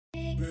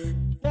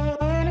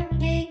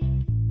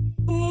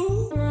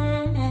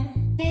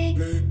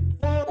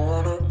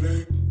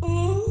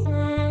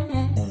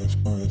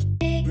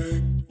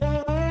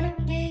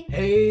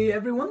Hey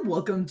everyone,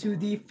 welcome to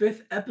the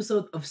 5th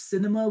episode of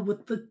Cinema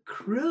with the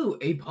Crew,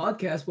 a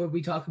podcast where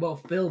we talk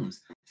about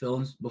films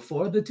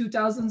before the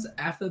 2000s,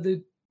 after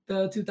the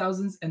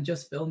 2000s, and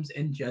just films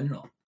in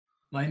general.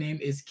 My name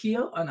is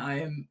Keo, and I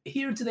am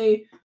here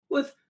today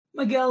with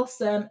Miguel,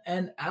 Sam,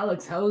 and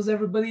Alex. How's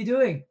everybody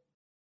doing?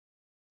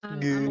 I'm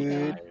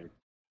Good.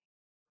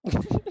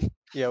 okay.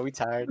 Yeah, we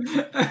tired.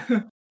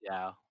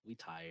 Yeah, we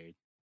tired.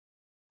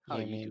 How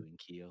Yeah, are you man. doing,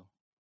 Keo?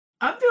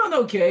 I'm doing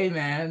okay,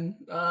 man.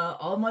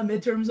 All my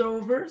midterms are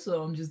over,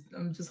 so I'm just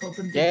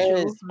hoping to chill Yes, for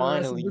the rest of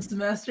finally. the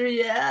semester.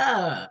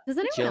 Yeah. Does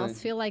anyone Chilling.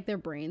 else feel like their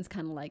brain's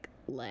kind of like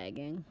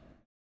lagging?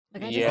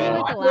 Like I just Yeah.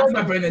 feel like I the feel last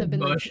my brain months is have been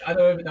mush. like. I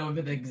don't even know if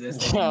it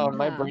exists. Yeah,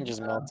 my Yeah. brain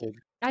just melted.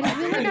 I just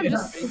feel like I'm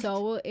just Yeah.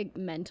 so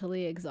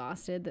mentally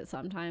exhausted that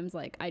sometimes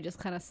like I just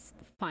kind of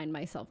find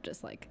myself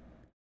just like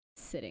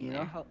sitting You there.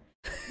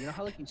 know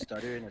how like you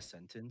stutter in a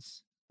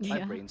sentence? My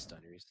Yeah. brain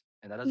stutters,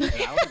 and that doesn't. And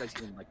I don't think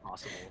that's even like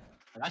possible.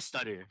 Like, I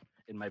stutter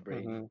in my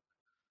brain.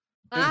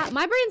 Mhm.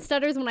 My brain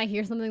stutters when I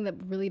hear something that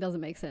really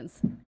doesn't make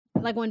sense,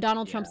 like when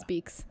Donald Trump Yeah.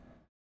 speaks.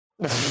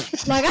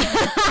 It's Like.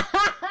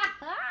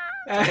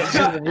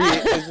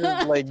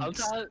 just like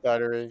Sometimes-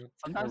 stuttering.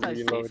 Sometimes I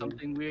say reloading.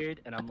 something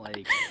weird, and I'm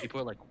like, people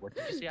are like, "What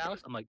did you say,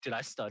 Alex?" I'm like, "Did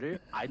I stutter?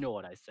 I know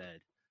what I said."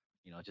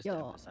 You know, just to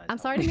Yo, emphasize. I'm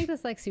how sorry to much- make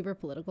this like super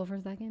political for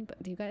a second,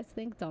 but do you guys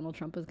think Donald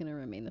Trump is gonna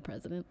remain the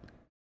president?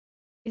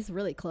 It's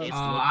really close. It's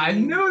I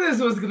knew this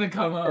was gonna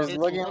come up. It's It's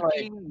looking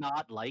looking, like-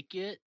 not like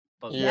it,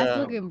 but Yeah. That's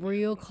looking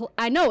real close.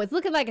 I know it's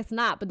looking like it's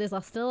not, but there's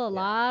still a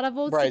lot of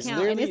votes Right, to it's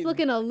count, and it's literally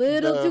looking a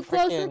little the too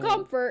close for frickin-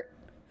 comfort.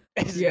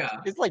 It's,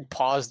 Yeah. it's like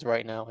paused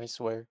right now, I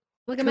swear.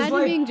 Like 'Cause, imagine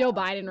like- being Joe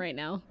Biden right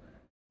now,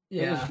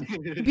 Yeah.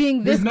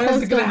 being this man's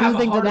close to gonna have a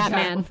losing to heart that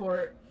attack man.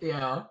 before.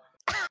 Yeah.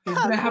 He's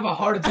gonna have a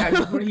heart attack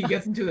before he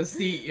gets into the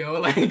seat, yo.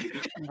 Like. To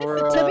be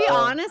Bruh.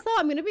 honest, though,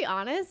 I'm gonna be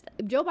honest.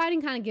 Joe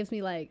Biden kind of gives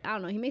me like I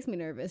don't know. He makes me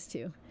nervous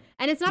too,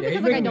 and it's not Yeah, he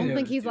because like I makes me don't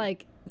think nervous, he's too.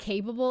 like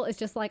capable. It's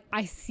just like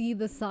I see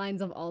the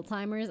signs of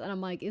Alzheimer's, and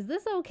I'm like, is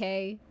this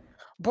okay?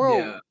 Bro,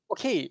 Yeah.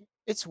 okay,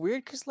 it's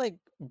weird because like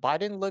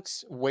Biden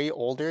looks way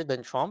older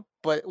than Trump,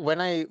 but when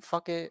I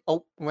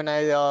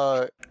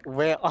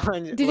went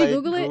on Did you like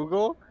Google it?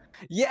 Google,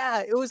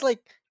 yeah, it was like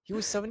he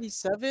was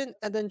 77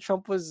 and then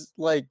Trump was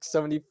like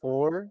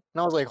 74, and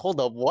I was like, hold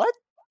up, what?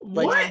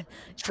 Like What?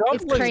 Trump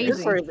It's looks good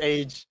for crazy. his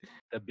age.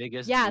 the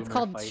biggest. Yeah, it's boomer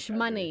called fight ever.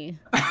 shmoney.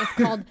 It's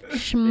called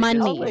shmoney.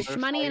 boomer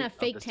Shmoney and a fight of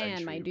fake the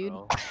tan, my century, dude.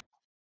 bro.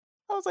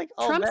 I was like,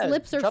 oh Trump's man,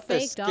 lips are drop the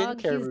fake, dog.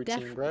 skincare He's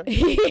routine, bro. yeah,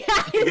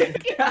 his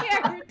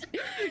skincare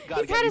routine.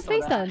 Gotta He's get had me his some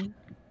face of that. done,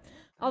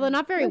 although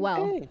not very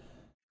well. Okay.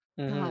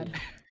 Mhm. God,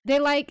 they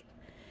like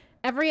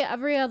every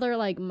other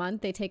like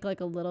month they take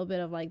like a little bit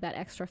of like that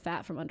extra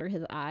fat from under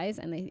his eyes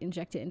and they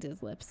inject it into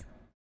his lips.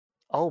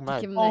 Oh to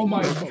man. give him Oh that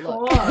my youthful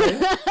look. God.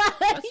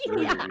 That's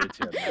really Yeah. weird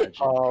to imagine.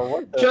 Oh,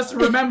 what the? Just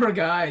remember,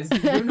 guys,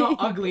 you're not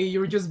ugly.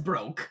 You're just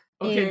broke.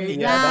 Okay.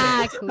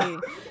 Exactly.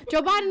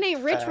 Joe Biden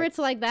ain't rich Facts.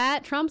 like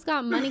that. Trump's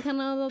got money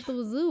coming out of the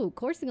wazoo. Of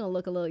course he's gonna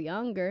look a little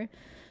younger.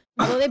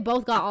 Although they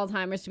both got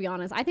Alzheimer's, to be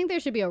honest. I think there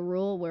should be a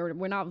rule where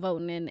we're not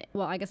voting in,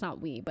 well, I guess not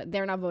we, but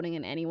they're not voting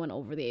in anyone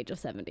over the age of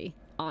 70.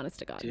 Honest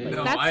to God. Dude. Like,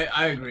 No, that's,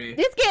 I agree.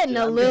 it's getting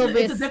Yeah, a little it's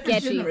bit a different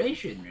sketchy.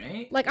 generation,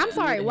 right? Like, I'm Yeah,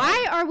 sorry. yeah.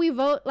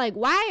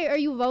 Why are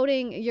you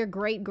voting your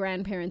great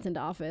grandparents into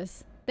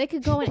office? They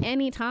could go at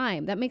any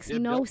time. That makes They're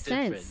no built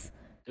different. sense.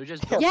 They're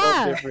just Yeah, built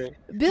Yeah. different.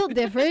 Built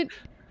different.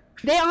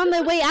 They on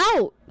their way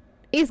out.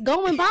 It's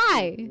going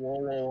by.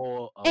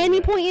 Whoa, Any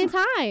okay. point in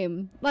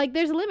time. Like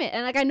there's a limit.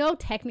 And like I know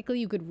technically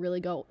you could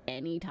really go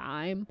any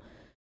time.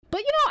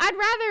 But you know,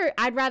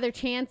 I'd rather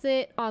chance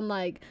it on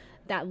like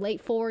that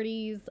late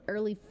 40s,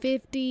 early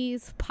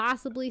 50s,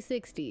 possibly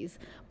 60s,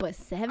 but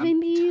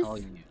 70s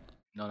telling you.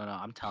 No,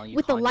 I'm telling you.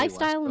 with the Kanye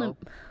lifestyle West, and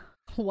bro,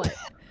 a what?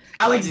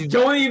 Alex, He's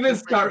don't gonna even bring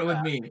start it with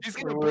back. me. He's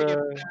gonna bring it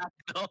Bruh. back,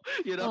 though.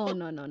 You know. Oh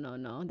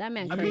no. That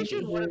man I'm pretty crazy. sure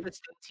in one of the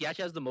states he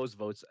actually has the most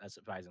votes,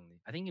 surprisingly.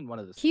 I think in one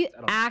of the He states.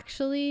 I don't know.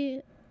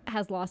 actually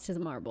has lost his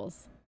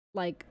marbles.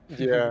 Like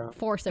Yeah.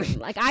 for certain.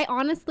 Like I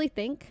honestly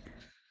think,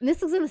 and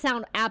this is gonna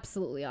sound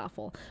absolutely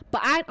awful,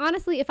 but I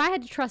honestly, if I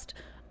had to trust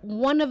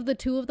one of the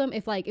two of them,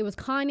 if like it was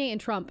Kanye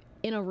and Trump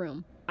in a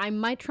room, I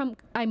might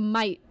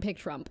pick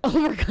Trump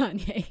over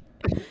Kanye.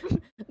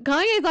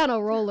 Kanye's on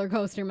a roller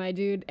coaster, my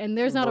dude, and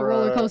there's not a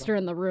roller Bruh. coaster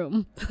in the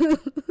room.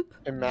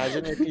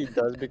 Imagine if he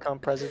does become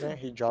president,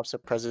 he drops a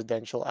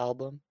presidential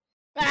album.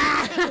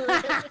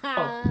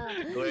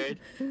 Word.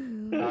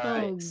 Oh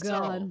Alright, so,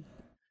 God.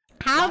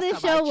 How last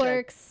this time I show checked-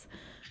 works.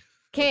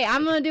 Okay,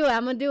 I'm gonna do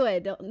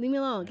it. Don't leave me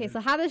alone. Okay, so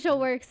how this show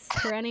works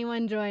for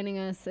anyone joining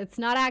us, it's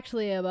not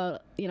actually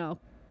about,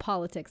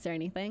 politics or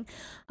anything.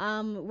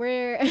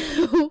 We're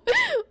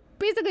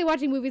basically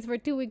watching movies for a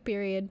 2-week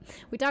period.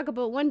 We talk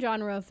about one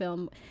genre of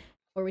film,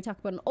 or we talk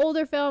about an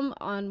older film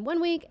on 1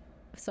 week,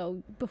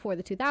 so before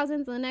the 2000s,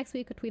 and the next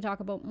week we talk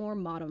about more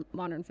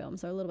modern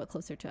films, so a little bit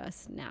closer to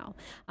us now.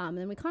 And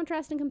then we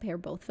contrast and compare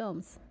both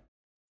films.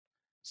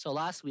 So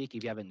last week,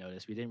 if you haven't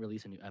noticed, we didn't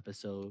release a new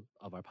episode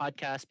of our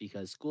podcast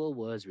because school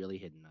was really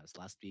hitting us.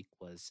 Last week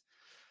was,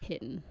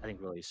 Hidden. I think,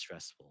 really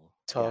stressful.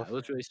 Yeah, it Tough.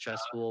 was really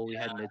stressful. We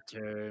had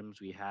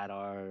midterms, we had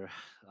our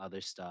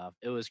other stuff.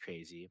 It was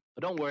crazy.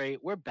 But don't worry,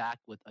 we're back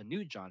with a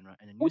new genre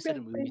and a new set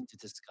of movies to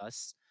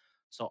discuss.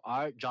 So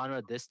our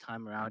genre this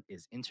time around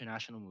is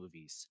international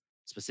movies,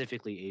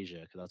 specifically Asia,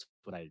 because that's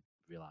what I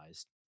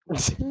realized when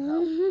I figured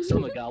it out. So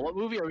Miguel, what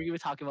movie are we going to be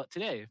talking about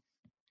today?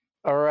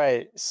 All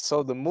right.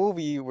 So the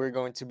movie we're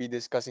going to be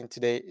discussing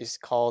today is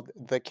called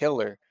The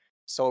Killer.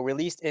 So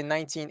released in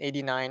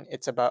 1989,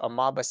 it's about a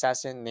mob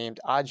assassin named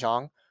Ah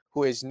Jong,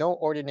 who is no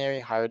ordinary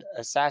hired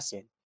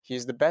assassin. He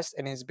is the best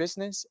in his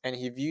business, and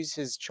he views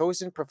his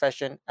chosen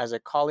profession as a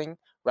calling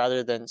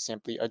rather than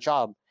simply a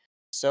job.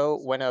 So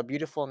when a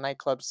beautiful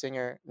nightclub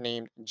singer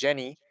named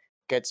Jenny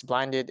gets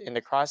blinded in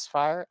the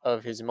crossfire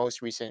of his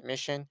most recent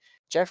mission,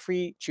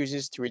 Jeffrey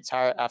chooses to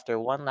retire after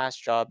one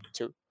last job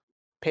to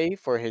pay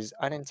for his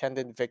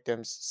unintended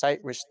victim's sight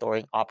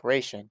restoring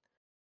operation.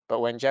 But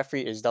when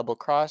Jeffrey is double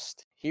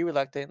crossed, he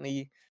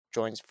reluctantly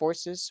joins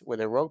forces with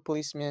a rogue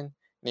policeman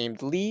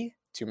named Lee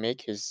to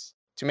make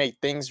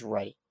things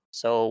right.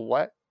 So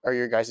what are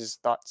your guys'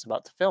 thoughts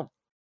about the film?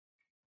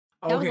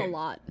 That was a Okay.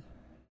 lot.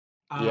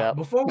 Yep.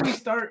 Before we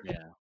start,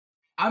 Yeah.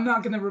 I'm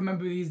not gonna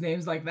remember these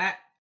names like that.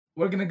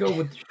 We're gonna go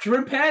with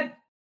Shrimp Head.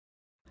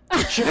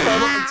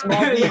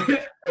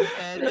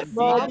 And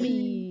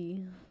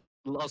Bobby.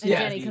 Los And Yeah.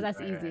 Jenny, because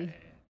that's easy.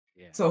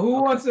 Yeah. So who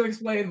Okay. wants to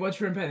explain what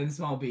Shrimp Head and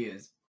Small B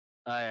is?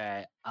 All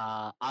right.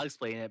 I'll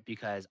explain it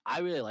because I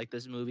really like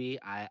this movie.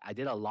 I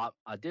did a lot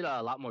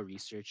more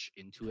research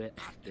into it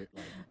after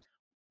like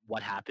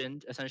what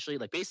happened essentially.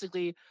 Like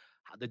basically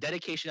the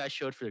dedication I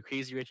showed for the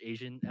Crazy Rich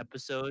Asian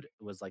episode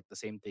was like the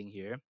same thing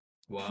here.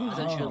 Wow.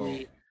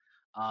 Essentially,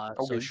 so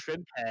Okay.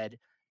 Shrimp Head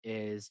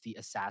is the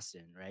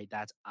assassin, right?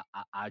 That's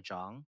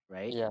Ajong,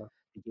 right? Yeah.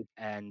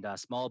 And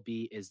Small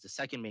B is the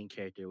second main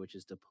character, which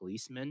is the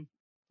policeman.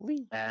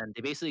 Lee. And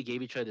they basically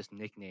gave each other this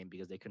nickname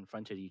because they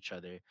confronted each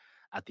other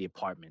at the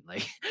apartment.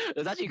 Like it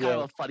was actually kind of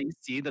Yeah. a funny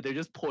scene that they're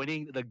just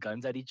pointing the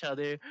guns at each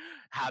other,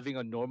 having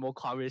a normal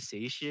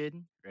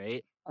conversation,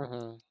 right?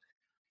 Mm-hmm.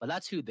 But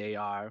that's who they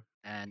are.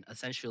 And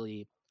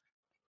essentially,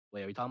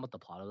 wait, are we talking about the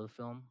plot of the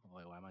film?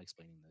 Wait, why am I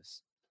explaining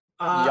this?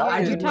 Yeah, I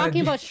You're just wanna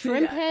talking do- about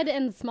Shrimp Yeah. Head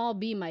and Small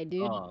B, my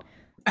dude. Oh,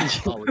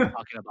 we're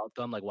talking about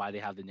them, like why they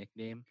have the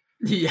nickname.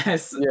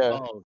 Yes. Yeah.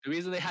 Oh, the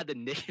reason they had the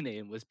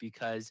nickname was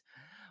because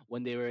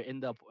when they were in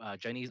the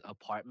Jenny's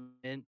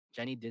apartment,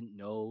 Jenny didn't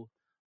know,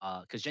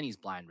 because Jenny's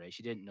blind, right?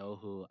 She didn't know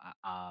who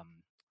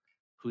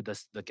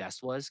the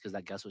guest was, because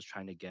that guest was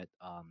trying to get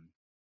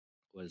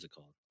what is it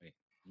called? Wait,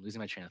 I'm losing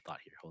my train of thought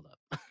here. Hold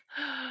up.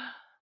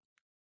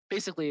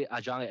 Basically,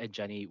 Ajang and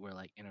Jenny were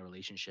like in a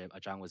relationship.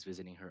 Ajang was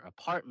visiting her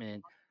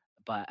apartment,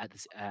 but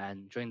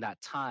during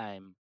that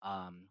time,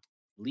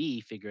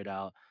 Lee figured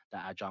out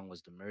that Ajang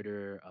was the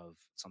murderer of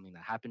something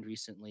that happened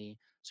recently.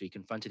 So he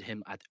confronted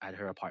him at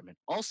her apartment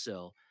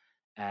also.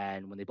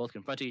 And when they both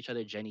confronted each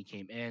other, Jenny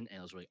came in, and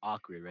it was really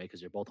awkward, right? Because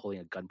they're both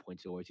holding a gun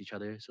pointed towards each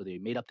other. So they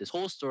made up this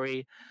whole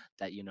story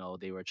that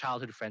they were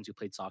childhood friends who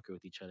played soccer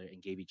with each other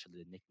and gave each other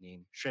the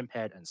nickname Shrimp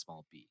Head and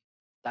Small B.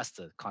 That's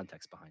the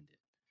context behind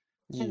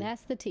it. And Yeah.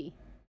 that's the T.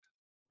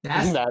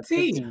 That's That's the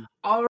T. T.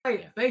 All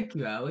right, Yeah. thank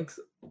you, Alex.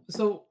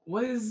 So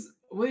what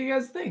do you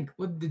guys think?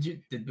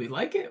 Did we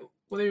like it?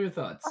 What are your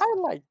thoughts? I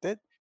liked it. It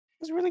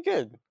was really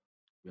good.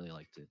 Really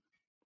liked it.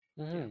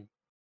 Mm-hmm.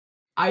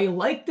 I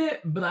liked it,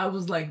 but I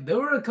was like, there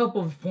were a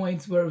couple of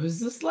points where it was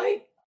just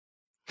like,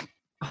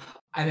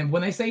 and then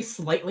when I say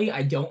slightly,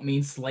 I don't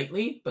mean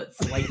slightly, but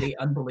slightly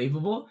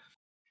unbelievable.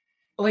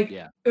 Like,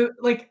 Yeah.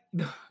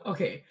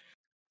 Okay,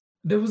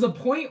 there was a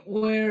point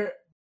where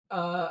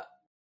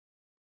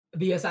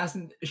the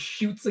assassin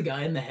shoots a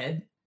guy in the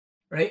head,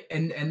 right?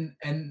 And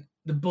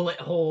the bullet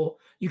hole,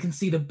 you can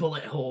see the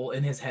bullet hole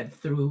in his head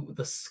through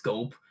the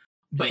scope,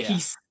 but Yeah.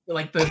 he's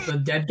like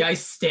the dead guy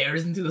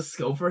stares into the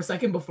scope for a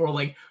second before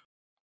like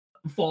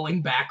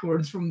falling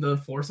backwards from the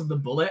force of the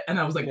bullet, and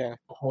I was like, Yeah.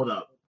 hold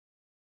up.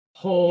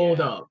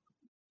 Yeah. Up.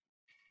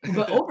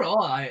 But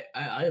overall,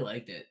 I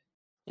liked it.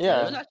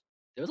 Yeah.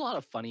 There was a lot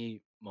of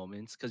funny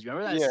moments because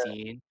remember that Yeah.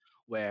 scene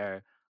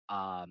where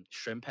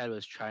Shrimp Head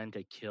was trying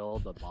to kill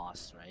the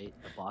boss, right?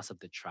 The boss of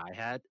the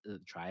triad,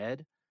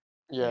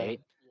 Yeah.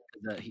 right?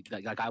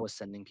 That guy was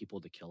sending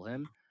people to kill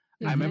him.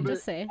 Can I remember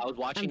just say, I was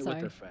watching I'm it with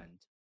sorry. a friend.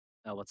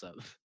 Oh, what's up?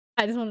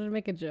 I just wanted to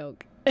make a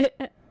joke.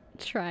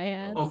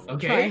 Triads. Oh,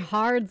 okay. Try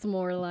hard's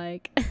more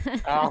like.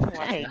 Oh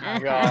my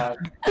god.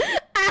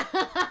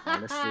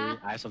 Honestly,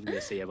 I have something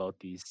to say about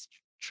these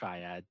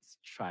triads,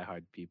 try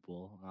hard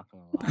people. I'm not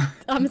gonna lie.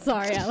 I'm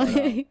sorry,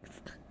 Alex.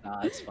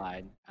 Nah, it's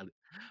fine.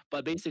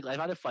 But basically, I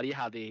found it funny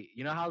how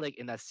how like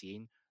in that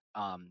scene,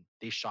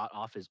 they shot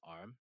off his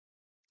arm,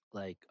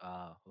 like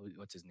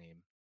what's his name?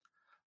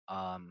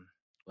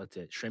 What's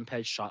it? Shrimp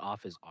Head shot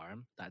off his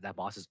arm, that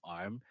boss's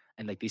arm,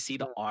 and like they see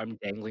the arm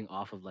dangling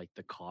off of like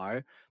the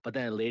car, but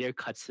then it later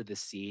cuts to the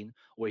scene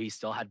where he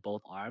still had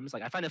both arms.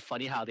 Like I find it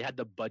funny how they had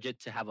the budget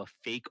to have a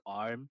fake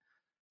arm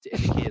to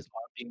indicate his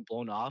arm being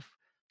blown off,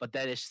 but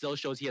then it still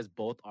shows he has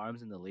both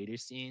arms in the later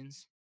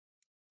scenes.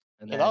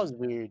 And Yeah, that was then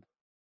weird.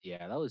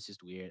 yeah, that was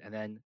just weird. And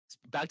then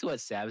back to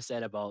what Sam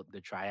said about the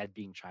triad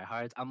being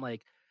tryhards. I'm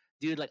like,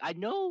 dude, like I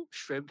know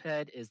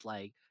Shrimphead is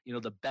like,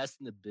 the best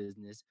in the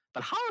business,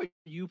 but how are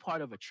you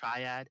part of a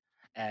triad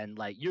and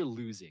like you're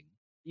losing?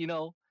 You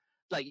know?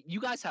 Like you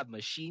guys have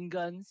machine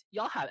guns,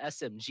 y'all have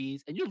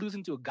SMGs, and you're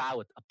losing to a guy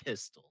with a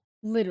pistol.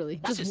 Literally,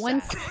 That's just just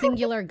one sad.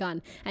 singular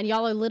gun, and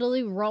y'all are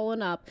literally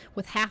rolling up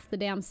with half the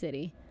damn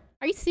city.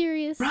 Are you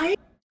serious? Right?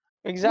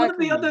 One of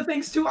Exactly. the other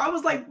things too, I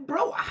was like,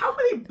 bro, how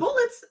many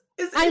bullets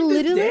is I in this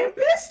literally- damn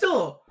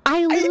pistol?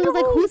 I literally was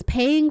like, know. who's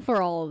paying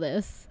for all of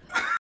this?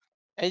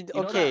 And,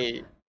 You know that-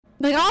 okay,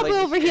 Like, I'll be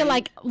Like, over here,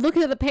 like,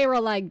 looking at the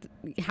payroll, like,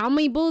 how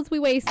many bullets we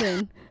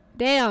wasting?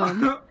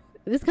 Damn,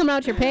 this coming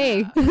out your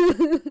pay.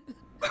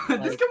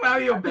 This come out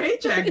of your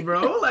paycheck,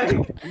 bro. Like,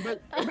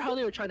 Remember how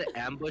they were trying to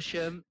ambush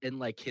him in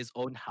like his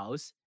own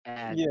house,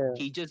 and Yeah.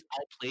 he just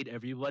outplayed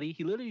everybody.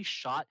 He literally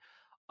shot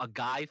a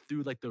guy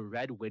through like the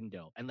red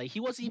window, and like he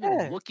wasn't even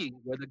Yeah. looking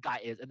where the guy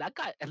is.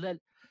 And then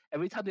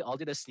every time they all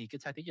did a sneak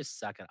attack, they just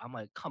suck it. I'm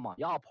like, come on,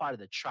 y'all are part of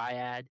the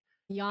triad.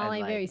 Y'all and,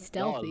 ain't like, very y'all are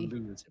stealthy.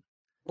 losing.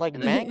 like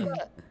And man then-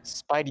 got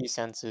spidey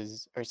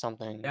senses or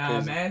something. yeah,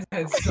 'cause- man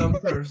had some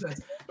sort of sense.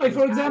 Like, It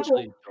for example,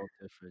 actually felt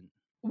different.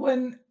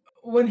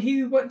 when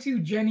he went to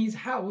Jenny's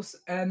house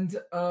and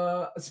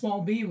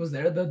Small B was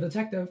there, the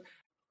detective.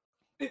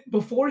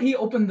 Before he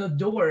opened the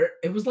door,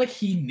 it was like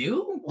he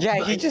knew. Yeah,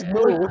 he Like, just Yeah.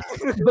 knew.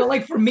 but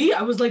like for me,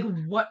 I was like,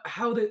 what?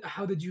 How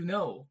did you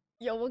know?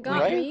 Yo, what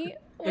got Right? me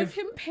was If-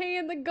 him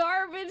paying the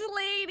garbage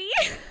lady.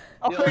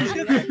 Oh, Yo, he's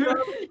yeah. like,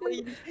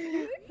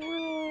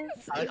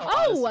 I like how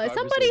honest Oh, Garbage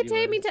somebody Lady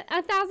paid me was.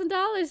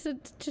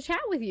 $1,000 to chat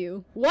with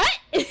you. What?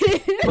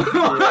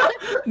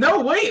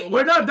 No, wait,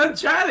 we're not done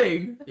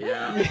chatting.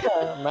 Yeah.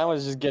 yeah, man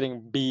was just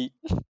getting beat.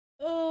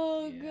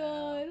 Oh Yeah.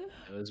 god.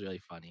 It was really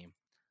funny.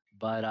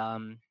 But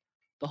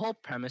the whole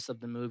premise of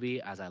the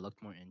movie, as I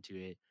looked more into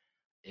it,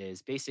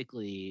 is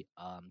basically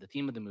the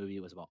theme of the movie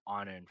was about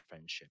honor and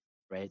friendship,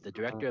 right? The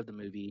director of the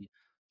movie,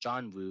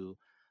 John Woo,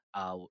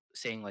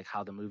 saying like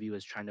how the movie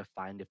was trying to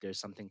find if there's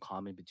something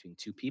common between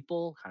two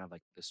people, kind of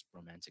like this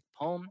romantic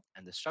poem.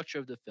 And the structure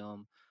of the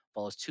film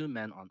follows two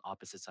men on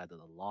opposite sides of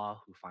the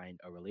law who find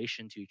a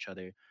relation to each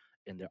other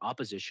in their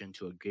opposition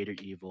to a greater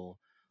evil,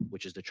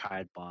 which is the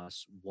triad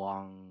boss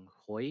Wong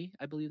Hoi,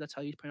 I believe that's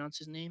how you pronounce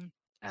his name.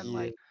 And Yeah.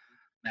 like,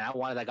 man, I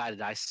wanted that guy to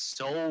die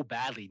so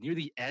badly. Near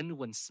the end,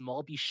 when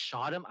Smallby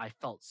shot him, I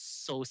felt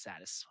so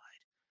satisfied.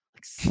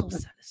 Like, so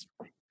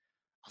satisfied.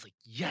 I was like,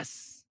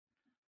 yes.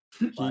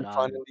 He But,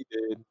 finally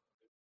did.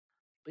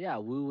 But yeah,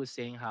 Wu was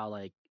saying how,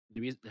 like,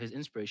 his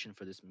inspiration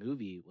for this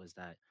movie was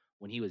that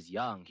when he was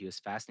young, he was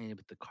fascinated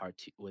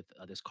with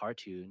this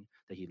cartoon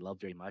that he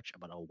loved very much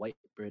about a white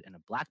bird and a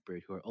black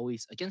bird who are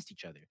always against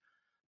each other.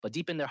 But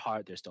deep in their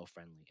heart, they're still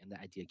friendly. And the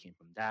idea came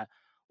from that,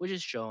 which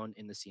is shown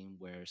in the scene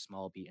where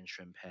Smallby and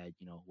Shrimphead,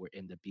 were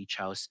in the beach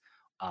house.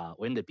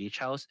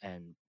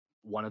 And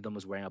one of them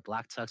was wearing a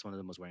black tux, one of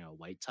them was wearing a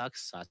white tux.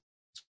 So that's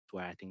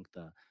where I think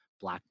the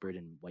blackbird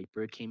and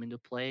whitebird came into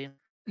play.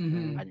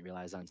 Mhm. I didn't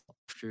realize that until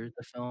after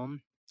the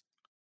film,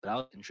 but that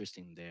was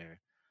interesting there.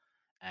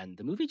 And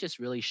the movie just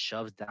really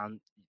shoves down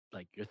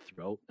like your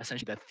throat,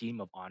 essentially the theme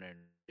of honor and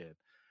friendship,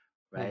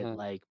 right? Mhm.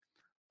 Like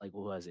what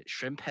was it?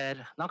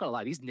 Shrimphead. Not gonna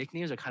lie, these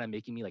nicknames are kind of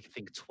making me like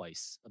think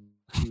twice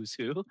about who's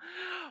who.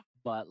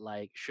 But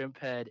like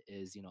Shrimphead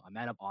is, a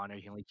man of honor.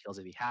 He only kills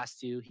if he has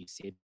to. He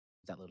saved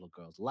that little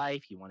girl's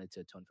life. He wanted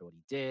to atone for what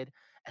he did.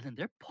 And then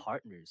their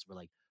partners were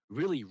like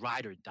really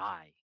ride or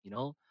die,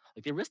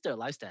 Like they risked their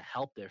lives to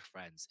help their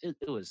friends. It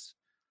was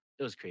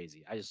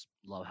crazy. I just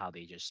love how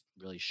they just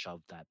really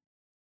shoved that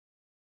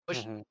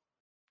push Mhm.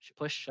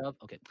 push shove.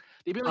 Okay.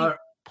 They really All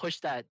push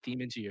that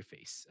theme into your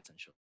face,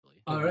 essentially.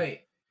 all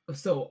right.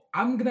 So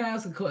I'm gonna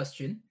ask a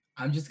question.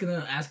 I'm just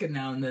gonna ask it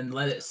now and then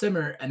let it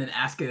simmer and then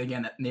ask it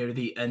again near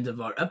the end of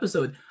our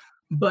episode.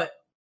 But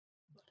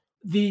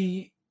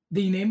the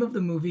name of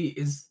the movie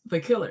is The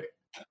Killer.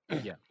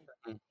 Yeah.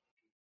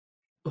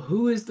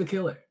 Who is the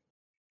killer?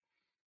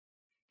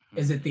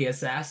 Is it the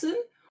assassin,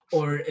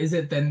 or is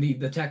it then the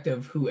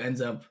detective who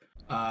ends up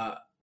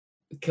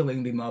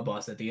killing the mob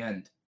boss at the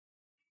end?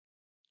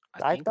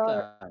 I think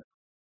thought- that.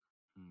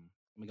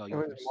 Let me go. It You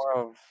was first. more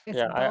of It's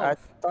I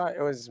both. thought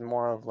it was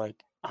more of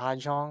like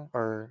Ahjong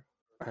or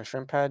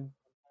Shrimphead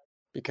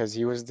because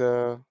he was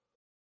the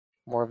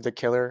more of the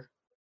killer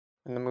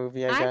in the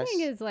movie, I guess.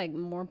 think it's like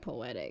more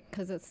poetic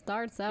because it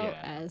starts out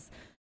Yeah. as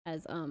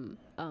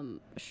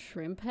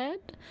shrimp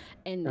head,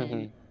 and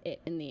then Mhm.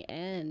 in the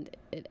end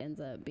it ends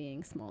up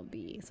being small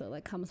b. So it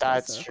like comes full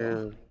That's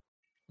circle. true.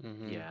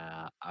 Mhm.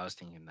 Yeah, I was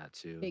thinking that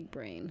too. Big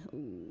brain.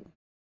 Ooh.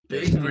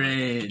 Big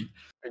brain.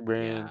 Big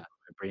brain. Yeah,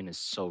 my brain is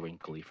so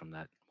wrinkly from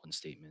that one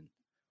statement.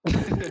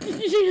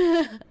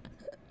 Yeah.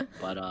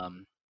 But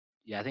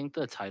yeah, I think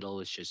the title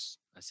is just,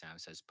 as Sam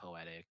says,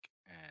 poetic,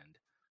 and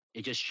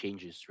it just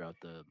changes throughout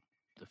the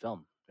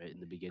film. Right in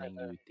the beginning,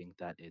 you would think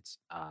that it's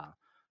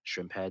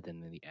shrimp head,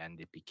 and in the end,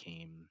 it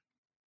became,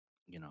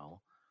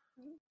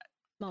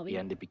 Small the b.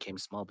 end it became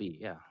small b.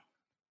 Yeah,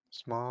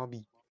 Small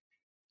B.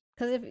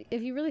 Because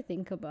if you really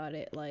think about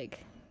it,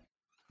 like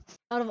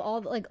out of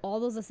all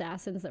those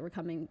assassins that were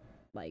coming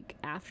like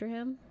after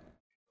him,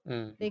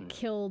 Mm. they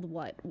killed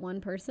what, one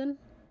person?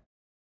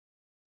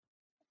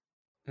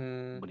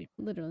 Mm. What do you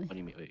Literally. What do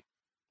you mean? Wait,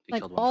 they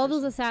Like killed one all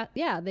person? those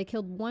yeah, they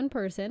killed one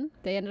person.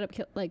 They ended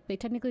up like they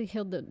technically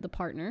killed the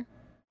partner,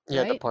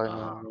 Yeah, the right?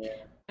 partner. Yeah.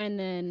 And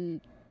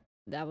then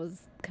that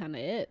was kind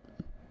of it.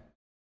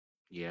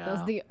 Yeah, That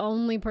was the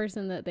only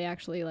person that they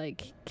actually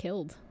like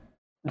killed.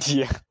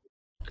 Yeah.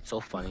 it's so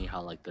funny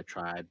how like the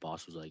tribe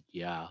boss was like,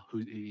 "Yeah,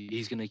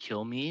 he's gonna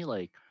kill me?"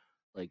 Like,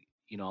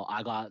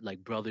 I got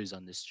like brothers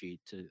on the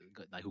street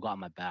like who got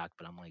my back,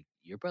 but I'm like,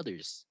 your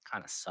brothers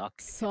kind of suck.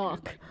 If you're,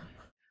 Suck.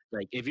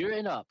 like if you're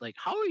in a like,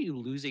 how are you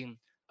losing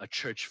a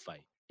church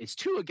fight? It's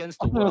 2 against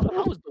the world.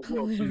 How is the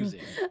world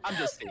losing? I'm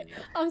just saying.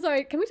 I'm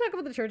sorry, can we talk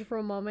about the church for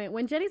a moment?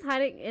 When Jenny's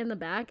hiding in the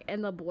back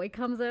and the boy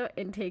comes out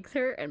and takes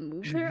her and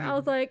moves her, I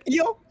was like,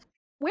 Yo.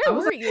 where I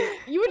was were like, you?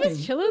 You were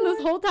just "Hey, chilling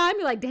this whole time?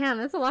 You're like, damn,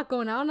 that's a lot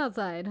going on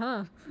outside,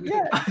 huh?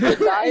 Yeah. You're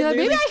The guy like,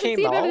 maybe literally I should came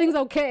see if out, everything's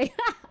okay.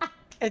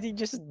 and he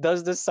just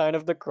does the sign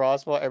of the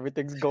cross while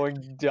everything's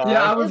going down.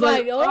 Yeah, I was It's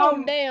like, like,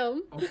 oh,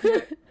 damn.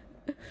 okay.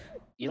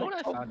 You know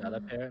Like, what I found out oh.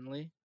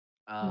 apparently?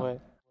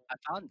 What? I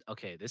found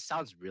okay, this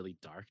sounds really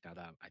dark now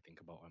that I think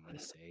about what I'm gonna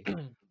say.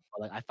 But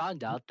like I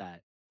found out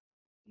that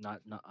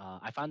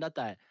I found out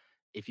that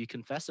if you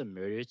confess a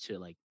murder to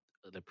like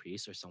the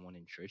priest or someone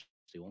in church,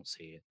 they won't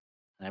say it.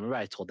 And I remember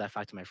I told that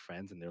fact to my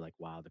friends, and they're like,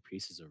 "Wow, the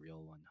priest is a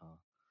real one, huh?"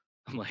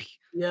 I'm like,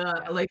 Yeah,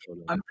 "Yeah, like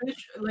totally." I'm pretty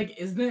sure. Like,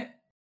 isn't it?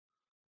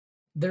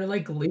 They're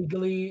like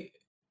legally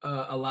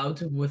allowed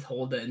to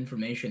withhold the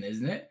information,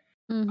 isn't it?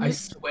 I Mhm.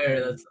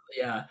 swear that's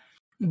yeah.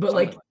 But Something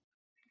like, like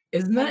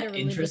isn't Under that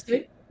religious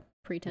interesting?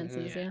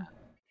 pretenses, Mhm. yeah.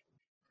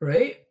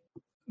 Right?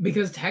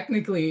 Because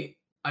technically,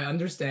 I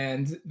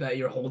understand that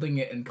you're holding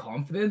it in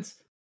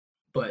confidence,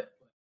 but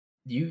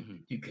you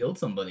Mhm. you killed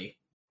somebody.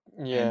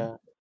 Yeah.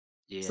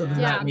 So does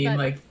Yeah. Yeah, that mean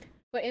like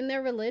but in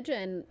their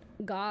religion,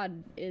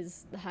 God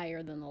is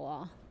higher than the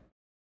law,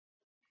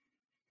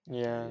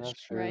 Yeah, is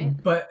that's true.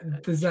 right?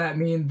 but does that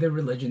mean the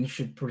religion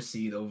should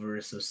proceed over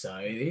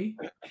society?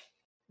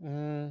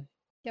 Mm.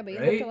 Yeah, but you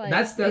have to Right? like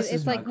That's it's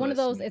just like my one of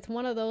those question. it's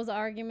one of those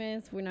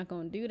arguments. We're not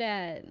gonna do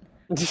that.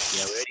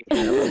 Yeah, we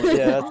already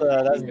had a point.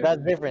 Yeah, that's Yeah, that's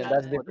we different. had a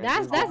That's point.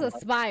 different. That's a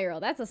spiral.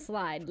 That's a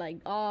slide, like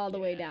all the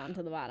way Yeah. down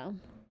to the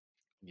bottom.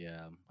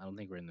 Yeah, I don't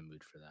think we're in the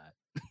mood for that.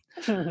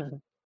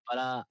 different. But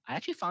I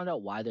actually found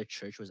out why the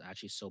church was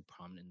actually so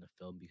prominent in the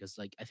film because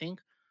like I think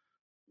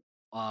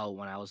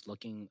when I was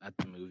looking at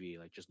the movie,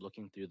 like just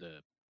looking through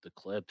the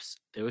clips,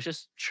 there was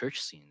just church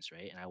scenes,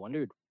 right? And I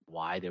wondered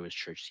why there was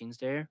church scenes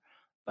there.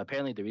 But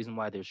apparently, the reason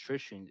why there's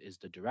church scenes is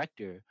the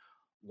director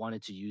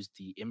wanted to use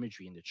the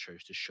imagery in the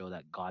church to show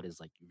that God is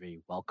like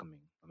very welcoming,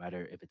 no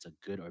matter if it's a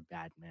good or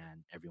bad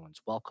man, everyone's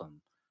welcome,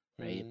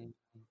 right? Mm.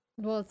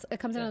 Well, it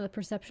comes down Yeah, to the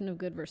perception of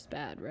good versus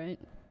bad, right?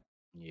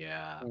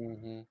 yeah,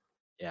 Mhm.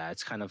 yeah.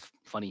 It's kind of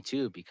funny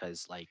too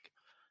because like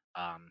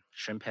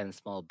Shrimp Head and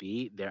Small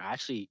B, they're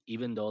actually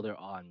even though they're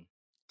on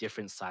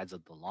different sides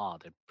of the law,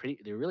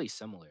 they're really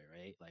similar,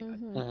 right?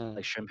 Mm-hmm. Mhm.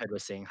 Like Shrimphead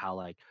was saying how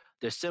like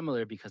they're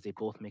similar because they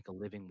both make a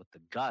living with the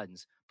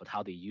guns, but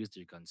how they use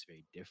their guns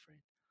very different.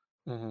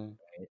 Mhm.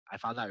 Right? I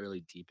found that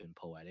really deep and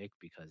poetic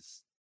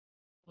because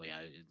well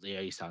yeah,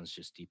 it sounds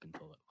just deep and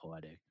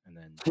poetic. And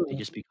then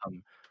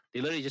they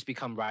literally just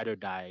become ride or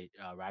die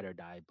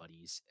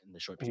buddies in the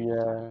short period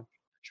of time Yeah.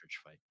 the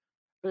church fight.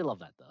 Really love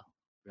that though.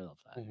 Really love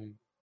that. Mhm.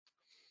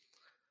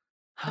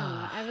 I don't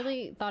know. I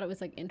really thought it was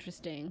like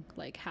interesting,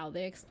 like how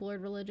they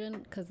explored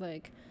religion, because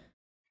like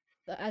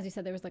as you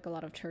said, there was like a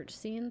lot of church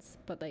scenes,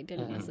 but they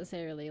didn't Mhm.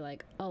 necessarily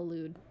like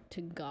allude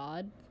to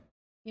God.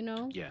 You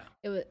know, Yeah.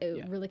 it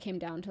Yeah. really came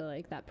down to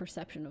like that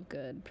perception of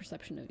good,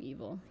 perception of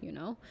evil. You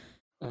know,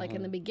 like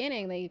in the Mhm.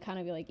 beginning, they kind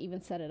of like even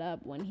set it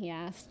up when he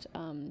asked,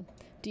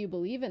 "Do you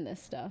believe in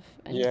this stuff?"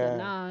 And he said,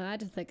 Yeah. "Nah, I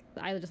just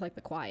like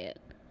the quiet."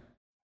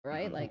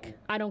 Right? Mhm. Like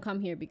I don't come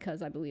here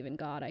because I believe in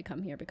God. I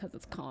come here because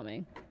it's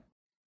calming.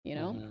 You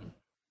know. Mhm.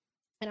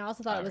 And I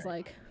also thought it was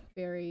Alright. like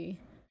very,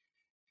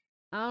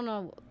 I don't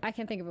know, I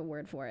can't think of a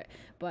word for it,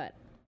 but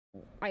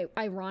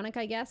ironic,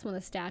 I guess, when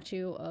the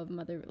statue of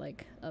Mother,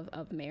 like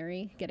of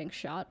Mary getting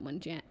shot when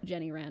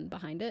Jenny ran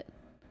behind it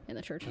in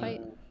the church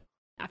fight. Mhm.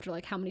 After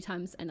like how many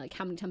times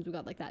we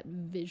got like that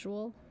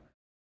visual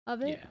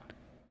of it. Yeah.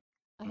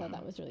 I thought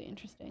that Mhm. was really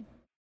interesting.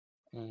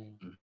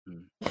 Mhm.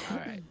 All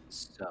right.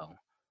 So,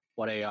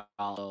 what are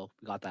y'all?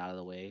 We got that out of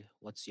the way.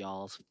 What's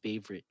y'all's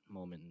favorite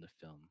moment in the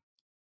film?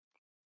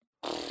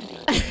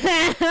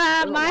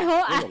 My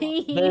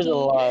whole There's a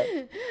lot.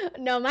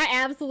 no, my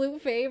absolute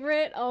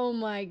favorite. Oh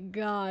my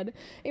god,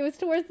 it was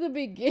towards the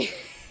beginning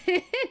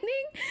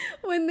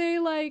when they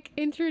like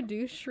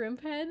introduced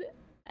Shrimp Head.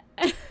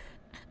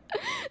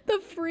 The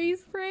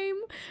freeze frame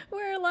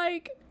where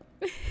like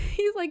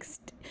he's like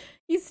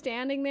he's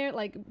standing there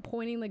like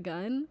pointing the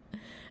gun,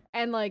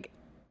 and like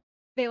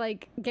they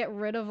like get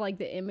rid of like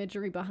the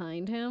imagery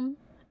behind him,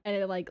 and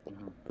it like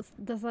Mhm.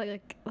 does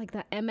like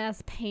the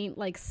MS Paint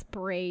like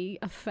spray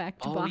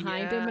effect Oh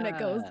behind him, and it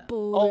goes yeah.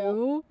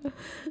 Oh, blue.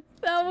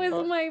 That was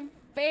uh, my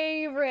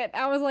favorite.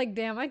 I was like,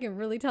 damn, I can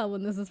really tell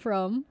when this is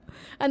from.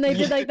 And they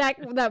did yeah. like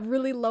that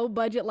really low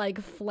budget like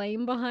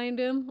flame behind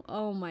him.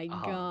 Oh my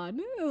Uh-huh. god,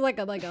 it was like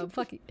a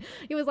fucking.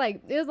 It was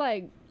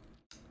like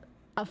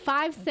a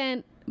 5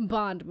 cent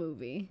Bond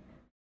movie.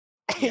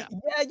 Yeah,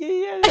 Yeah.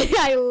 yeah, yeah.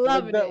 I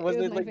Like loved the it. It was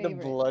was it my like the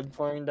favorite. blood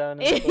pouring down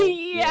and stuff?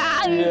 Yeah,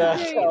 it Yeah. was Yeah,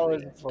 great. that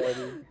was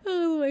funny.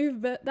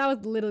 That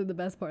was literally the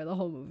best part of the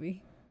whole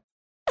movie.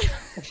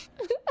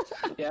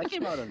 Yeah, it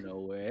came out of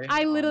nowhere,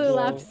 I literally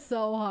laughed Yeah. honestly.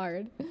 so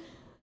hard.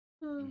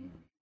 Mhm.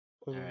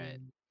 All right.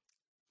 Um,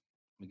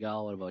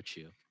 Miguel, what about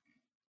you?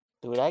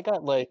 Dude, I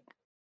got like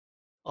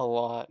a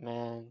lot,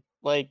 man.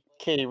 Like,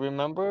 okay,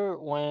 remember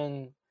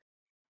when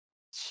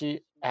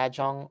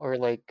Ajong or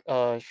like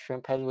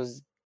Shrimphead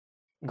was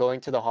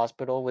going to the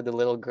hospital with the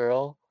little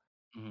girl,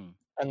 Mhm.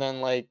 and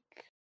then like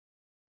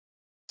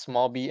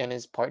Small B and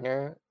his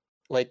partner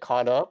like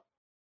caught up,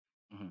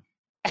 Mhm.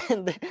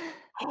 and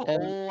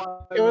and Oh,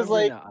 I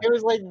remember now. it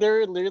was like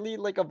they're literally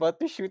like about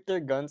to shoot their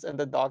guns, and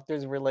the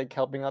doctors were like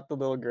helping out the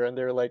little girl, and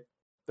they were like,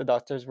 the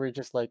doctors were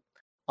just like,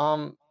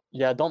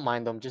 yeah, don't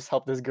mind them, just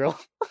help this girl.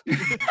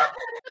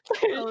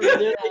 Oh They're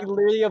yeah. like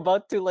literally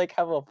about to like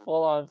have a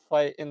full on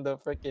fight in the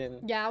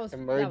freaking Yeah, that was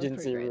pretty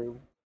emergency great.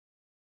 room.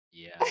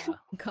 Yeah.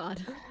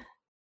 God,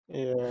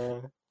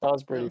 Yeah, that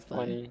was that pretty was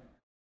funny. funny.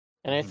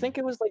 And I Mhm. think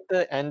it was like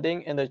the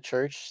ending in the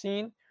church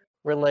scene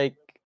where like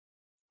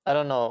I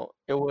don't know,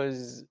 it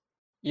was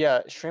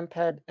yeah,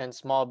 Shrimphead and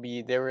Small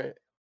B,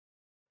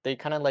 they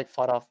kind of like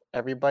fought off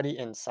everybody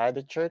inside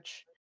the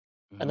church,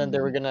 and then Mhm. they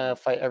were Hmm. gonna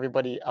fight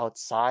everybody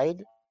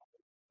outside.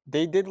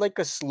 They did like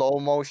a slow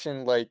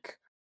motion like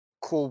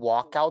cool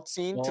walkout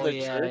scene to Oh the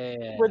yeah, church yeah,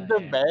 yeah, with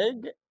the yeah.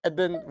 bag, and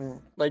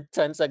then like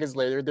 10 seconds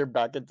later they're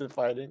back into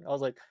fighting. I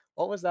was like,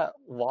 what was that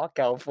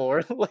walkout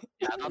for? Like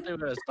Yeah, I thought they were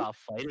gonna stop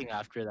fighting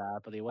after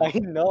that, but I they went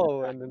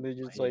know, back and then into they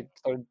just fighting. like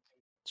started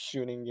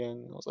shooting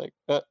again. I was like,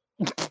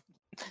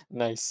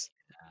 nice.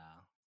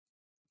 Yeah.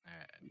 All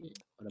right.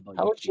 What about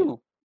How you, about Kyo?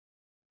 you?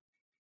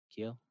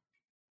 Kyo?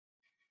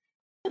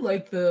 I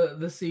like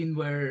the scene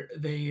where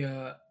they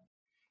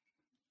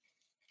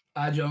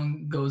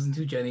Ajong goes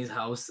into Jenny's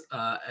house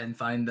and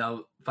finds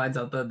out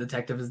the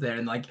detective is there,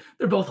 and like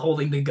they're both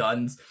holding the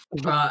guns.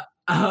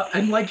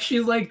 And like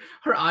she's like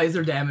her eyes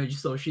are damaged,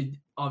 so she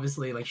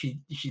obviously like she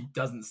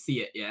doesn't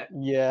see it yet.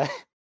 Yeah.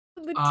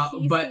 The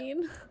tea But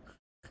scene.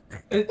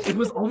 it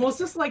was almost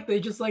just like they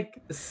just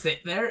like sit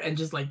there and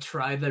just like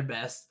try their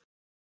best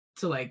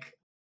to like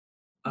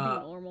Be uh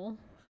normal.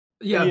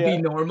 yeah, Yeah. be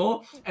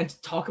normal and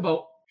to talk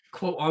about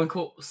quote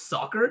unquote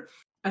soccer.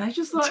 And I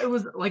just thought it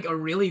was like a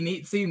really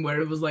neat scene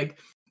where it was like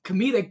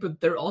comedic, but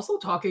they're also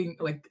talking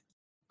like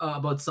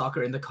about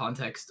soccer in the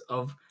context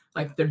of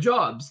like their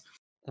jobs.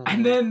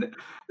 And Mhm. then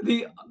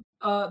the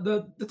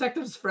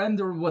detective's friend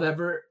or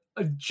whatever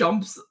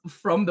jumps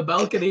from the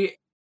balcony,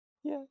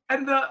 Yeah.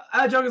 and the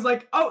adjunct is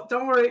like, "Oh,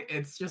 don't worry,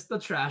 it's just the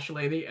trash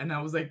lady." And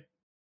I was like,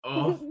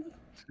 "Oh."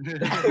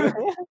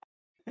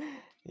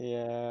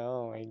 Yeah,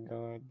 oh my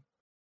god.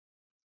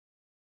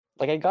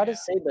 Like I gotta Yeah.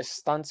 say the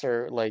stunts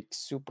are like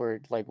super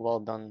like well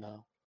done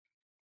though.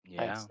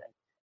 I'd Yeah. say.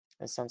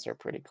 The stunts are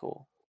pretty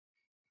cool.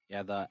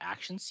 Yeah, the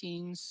action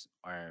scenes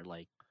are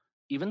like,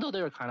 even though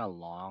they were kind of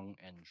long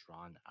and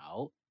drawn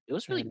out, it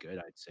was really Mhm. good,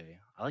 I'd say.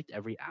 I liked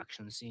every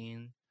action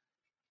scene,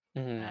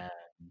 Mhm.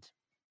 and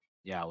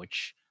yeah,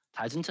 which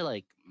ties into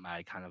like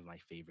my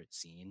favorite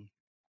scene.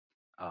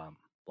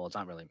 Well, it's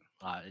not really,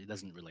 it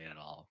doesn't relate at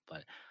all,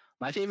 but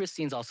my favorite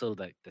scene is also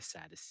like the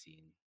saddest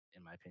scene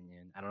in my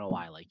opinion. I don't know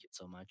why I like it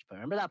so much, but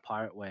remember that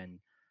part when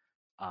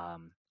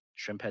um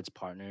Shrimphead's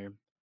partner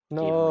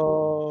gave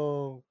him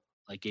No.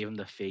 gave him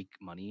the fake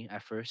money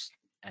at first,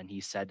 and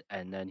he said,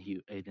 and then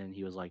he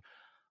was like,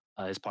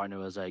 his partner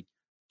was like,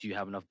 "Do you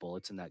have enough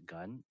bullets in that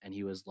gun?" And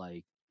he was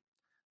like,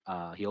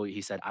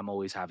 he said, I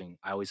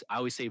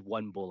always save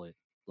one bullet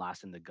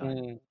last in the gun,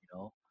 Mm, you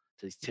know,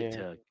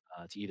 yeah.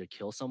 to either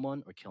kill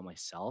someone or kill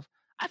myself.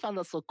 I found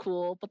that so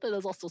cool, but then it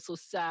was also so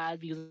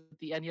sad because at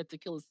the end he had to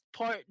kill his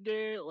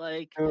partner,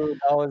 like, Dude,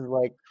 that was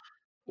like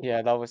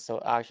yeah, that was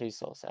so actually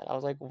so sad. I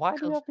was like, why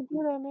do you cause have to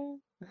do that,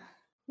 man?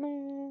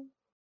 Man.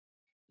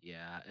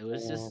 yeah, it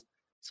was Yeah, just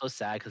so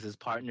sad because his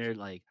partner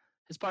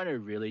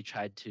really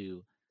tried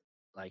to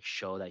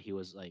show that he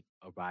was like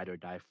a ride or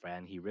die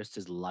friend. He risked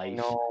his I life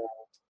know.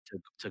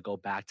 to go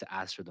back to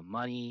ask for the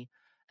money.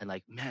 And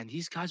like, man,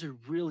 these guys are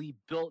really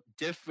built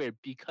different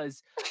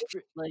because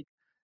like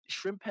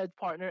Shrimphead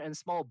partner and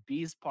Small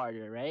B's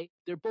partner, right?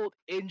 They're both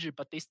injured,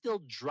 but they still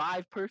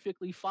drive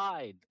perfectly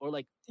fine or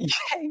like Yeah,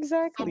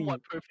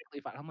 somewhat exactly. perfectly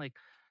fine. I'm like,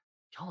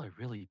 y'all are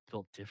really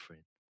built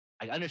different.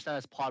 I understand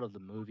that's part of the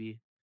movie,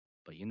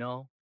 but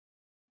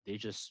they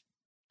just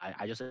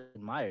I just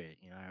admire it.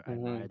 I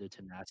admire Mhm. their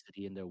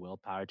tenacity and their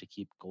willpower to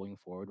keep going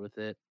forward with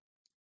it.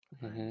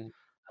 And Mhm.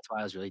 that's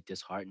why it was really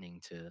disheartening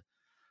to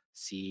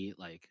see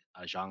like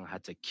Zhang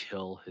had to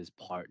kill his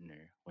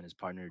partner when his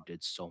partner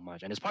did so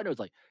much, and his partner was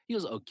like he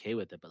was okay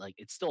with it, but like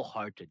it's still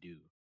hard to do,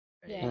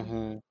 right? Yeah.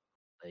 Mm-hmm.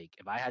 Like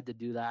if I had to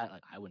do that,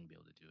 like I wouldn't be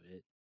able to do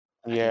it.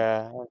 I think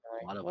Yeah. I'm a like,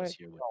 lot of us what?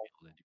 here would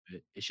be able to do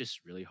it. It's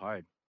just really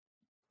hard.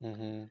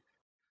 Mm-hmm.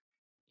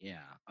 Yeah.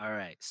 All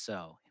right.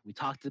 So we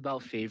talked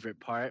about favorite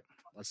part.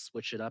 Let's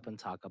switch it up and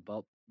talk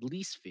about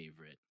least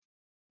favorite.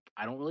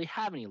 I don't really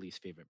have any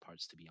least favorite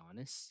parts, to be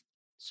honest.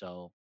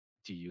 So,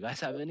 do you guys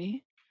have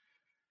any?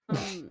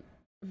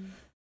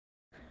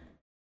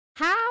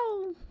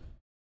 Um,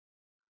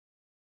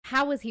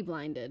 how was he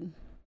blinded?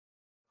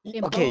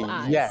 In Okay. both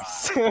eyes.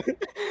 Yes.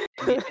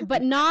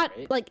 But not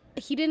Right? like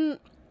he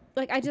didn't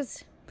like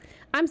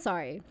I'm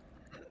sorry.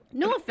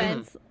 No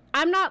offense.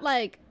 I'm not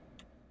like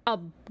a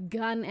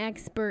gun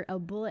expert, a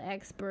bullet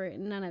expert,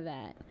 none of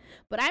that.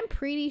 But I'm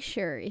pretty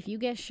sure if you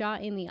get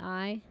shot in the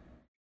eye,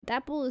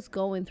 that bullet's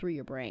going through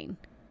your brain.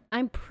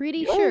 I'm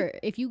pretty sure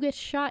if you get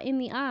shot in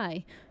the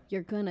eye,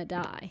 you're gonna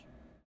die.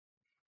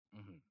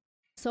 Mhm.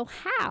 So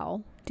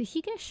how did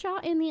he get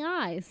shot in the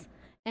eyes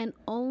and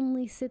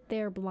only sit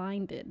there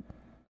blinded?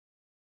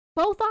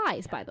 Both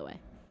eyes, by the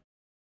way.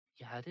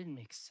 Yeah, it didn't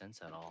make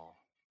sense at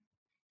all.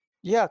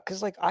 Yeah,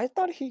 cause like I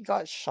thought he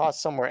got shot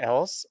somewhere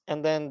else,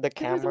 and then the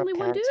There was camera only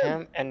one panned dude.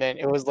 him, and then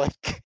it was like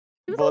There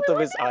was both only of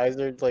one his eyes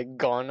are like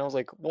gone. I was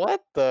like,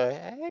 what the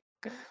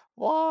heck?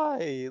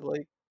 Why?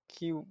 Like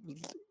he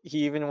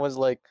he even was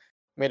like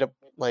made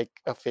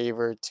a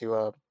favor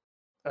to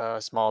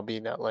Small B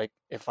that like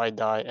if I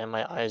die and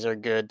my eyes are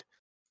good,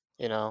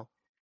 you know,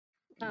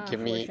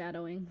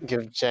 Foreshadowing.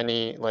 give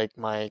Jenny like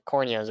my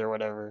corneas or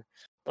whatever.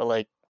 But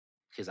like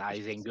His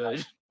eyes ain't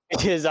good.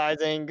 his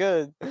eyes ain't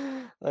good.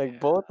 Like Yeah.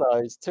 both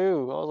eyes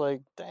too. I was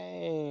like,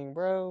 dang,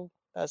 bro,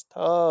 that's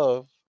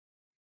tough.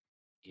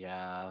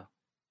 Yeah.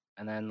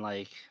 And then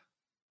like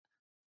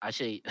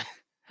actually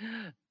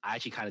I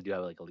actually kind of do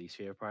have like a least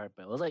favorite part,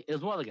 but it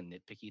was more like a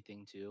nitpicky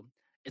thing too.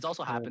 It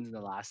also happens in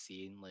the last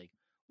scene, like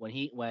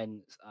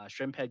when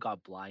Shrimphead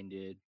got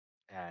blinded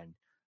and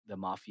the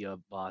mafia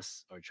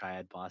boss or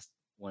triad boss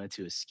wanted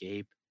to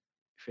escape,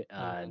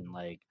 and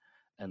like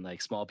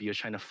Small B was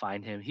trying to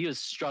find him. He was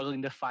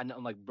struggling to find him.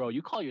 I'm like, bro,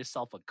 you call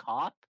yourself a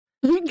cop?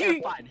 You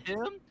can't find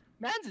him.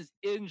 Man's is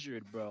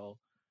injured, bro.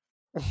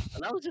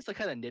 And that was just a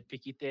kind of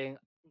nitpicky thing,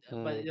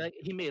 but like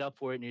he made up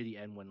for it near the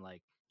end when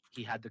like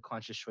he had the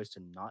conscious choice to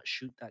not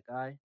shoot that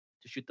guy,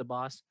 to shoot the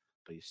boss,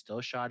 but he still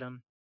shot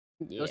him.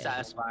 It was Yeah.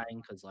 satisfying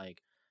because like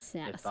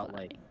it felt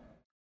like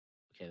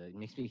okay, that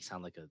makes me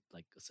sound like a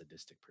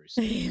sadistic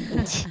person.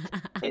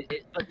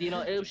 But you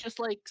know, it was just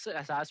like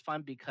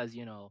satisfying because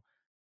you know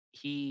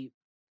he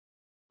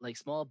like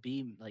Small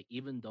B, like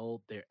even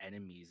though they're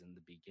enemies in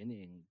the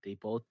beginning, they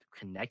both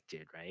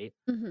connected, right?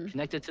 Mhm.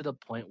 Connected to the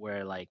point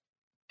where like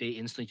they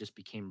instantly just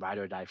became ride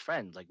or die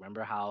friends. Like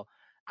remember how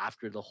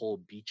after the whole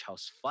beach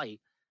house fight,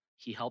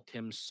 he helped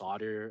him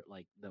solder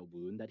like the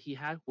wound that he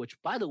had,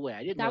 which by the way,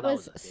 I didn't know That that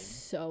was was a thing.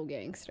 so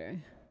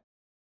gangster.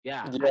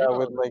 Yeah, I Yeah, didn't know that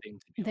with was like a thing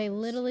to be They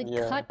honest. literally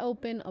Yeah. cut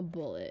open a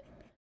bullet,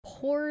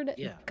 poured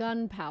Yeah.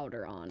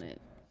 gunpowder on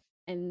it,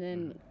 and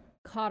then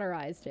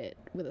cauterized it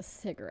with a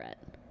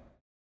cigarette.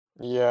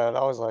 yeah,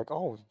 that was like,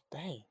 oh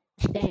dang,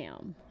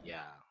 Damn.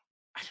 Yeah.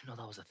 I didn't know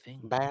that was a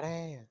thing.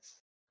 badass.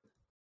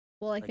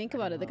 Well, Like, think I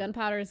about don't it. The know.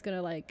 gunpowder is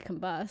gonna like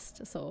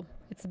combust, so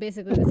it's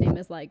basically the same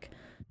as like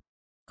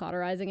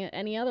cauterizing it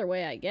any other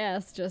way, I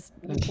guess. Just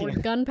you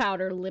poured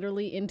gunpowder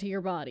literally into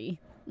your body.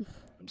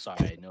 I'm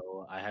sorry,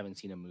 I haven't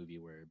seen a movie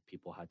where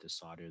people had to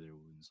solder their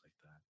wounds like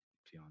that,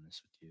 to be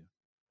honest with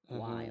you.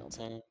 Wild.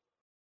 Same.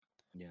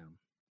 Yeah.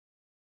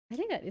 I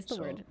think that is the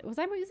So- word. Was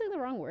I using the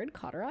wrong word?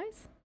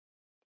 Cauterize?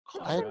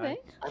 I- Something?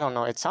 I don't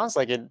know. It sounds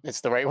like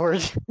it's the right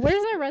word.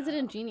 Where's our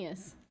resident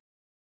genius?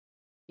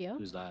 Yo?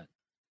 Who's that?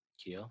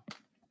 Kyo?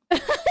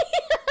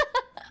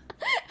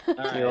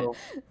 Kyo,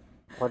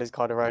 what is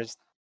cauterized?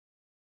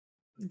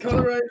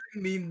 Cauterizing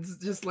means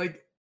just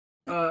like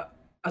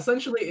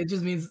essentially it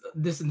just means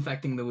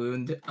disinfecting the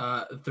wound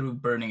through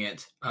burning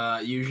it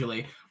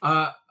usually.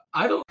 I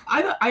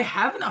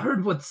haven't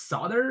heard what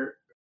solder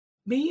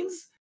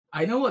means.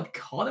 I know what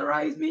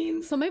cauterize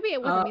means. So maybe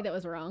it wasn't me that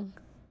was wrong.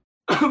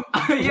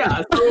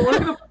 Yeah, so we're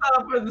gonna put that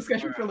up for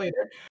discussion for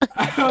later.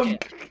 Okay,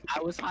 I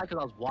was high because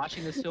I was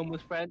watching this film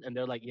with friends, and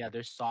they're like, "Yeah,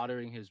 they're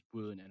soldering his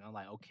wound," and I'm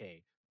like,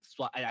 "Okay."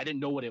 So I didn't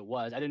know what it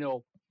was. I didn't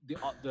know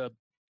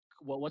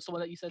what's the one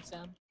that you said,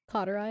 Sam?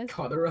 Cauterize?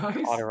 Cauterize.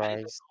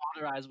 Cauterized.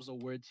 Cauterize was a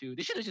word too.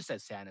 They should have just said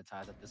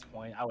sanitize at this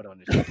point. I would have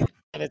understood.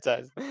 And it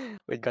says with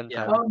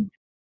Yeah. gunpowder.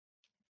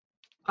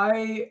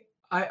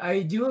 I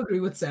do agree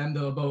with Sam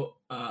though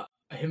about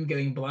him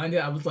getting blinded.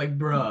 I was like,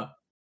 bruh,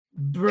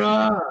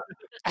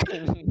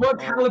 what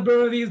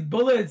caliber are these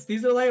bullets?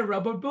 These are like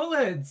rubber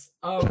bullets.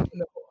 No.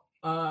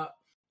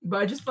 But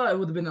I just thought it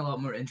would have been a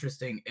lot more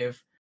interesting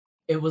if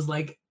it was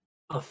like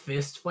a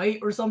fist fight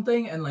or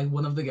something, and like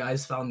one of the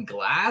guys found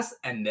glass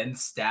and then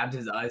stabbed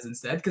his eyes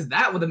instead, because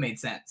that would have made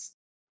sense,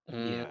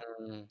 Yeah.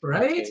 Mm,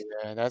 right? okay,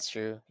 yeah, that's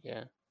true.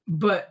 Yeah.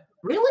 But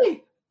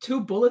really, 2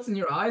 bullets in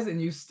your eyes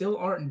and you still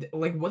aren't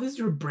like, what is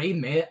your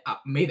brain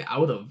made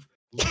out of?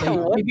 Yeah, Like,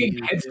 what? taking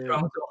Dude,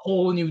 headstrong to a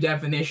whole new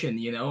definition,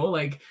 you know?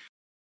 Like,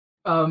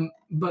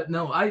 but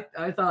no, I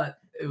thought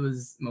it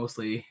was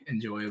mostly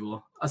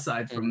enjoyable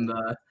aside from Mhm.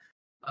 the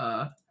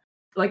uh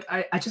like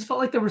I just felt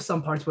like there were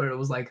some parts where it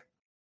was like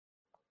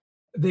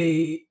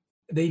they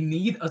they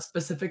need a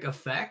specific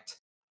effect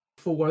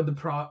for the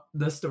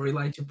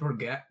storyline to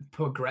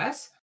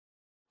progress,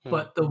 Mm.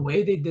 but the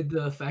way they did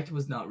the effect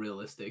was not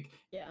realistic.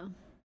 Yeah.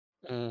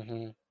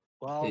 Mhm. Yeah.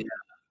 well,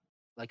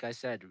 like I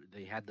said,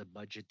 they had the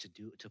budget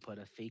to put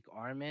a fake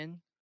arm in,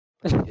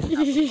 but they didn't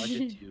have the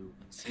budget to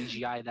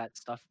CGI that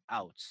stuff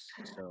out.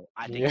 So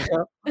I think Yeah. it's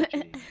about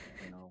budgeting,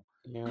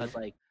 Yeah. because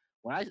like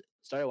when I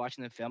started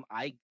watching the film,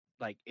 I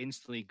like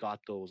instantly got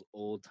those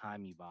old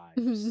timey vibes.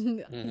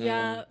 Mhm.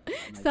 Yeah. I'm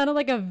like, Sounded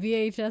like a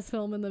VHS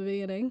film in the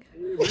beginning.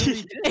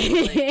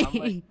 it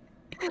really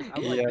did.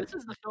 I'm like, Yeah. this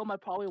is the film I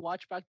probably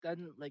watched back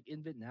then, like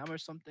in Vietnam or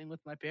something with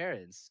my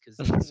parents, because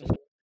it's so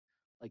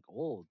like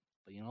old.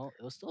 But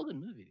it was still a good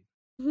movie.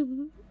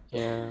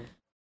 Yeah.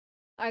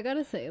 I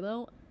gotta say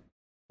though,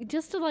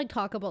 just to like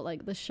talk about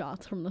like the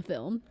shots from the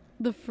film,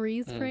 the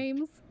freeze Mm.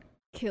 frames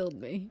killed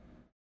me.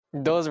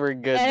 Those were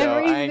good though.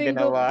 Every I ain't gonna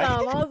single lie.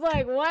 time, I was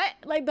like, "What?"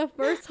 Like the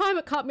first time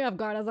it caught me off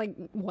guard, I was like,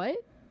 "What?"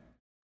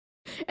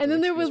 And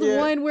then there was Yeah.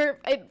 one where,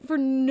 for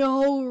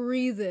no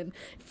reason,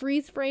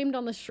 freeze framed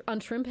on on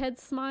Shrimp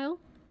Head's smile,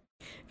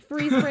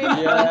 freeze framed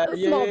Yeah, on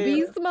yeah, Small yeah,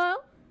 B's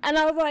smile, and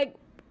I was like,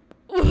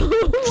 "Why?"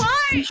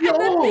 And then, Yo,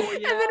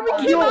 and then we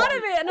came yo, out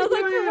of it, and I was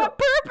like, "For what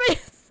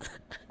purpose?"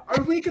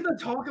 are we gonna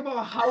talk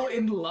about how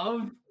in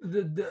love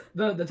the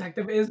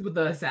detective is with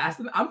the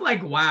assassin? I'm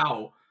like,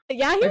 wow.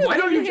 Yeah, he Like, was why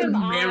don't you giving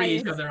just him marry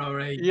each eyes. other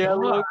already? Yeah, God.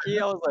 low key,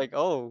 I was like,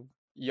 oh,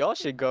 y'all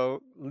should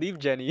go. Leave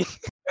Jenny.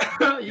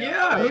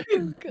 Yeah, who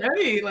needs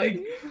Jenny?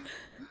 Like,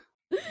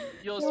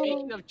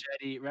 Speaking of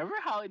Jenny, remember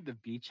how in the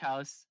beach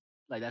house,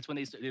 like that's when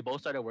they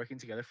both started working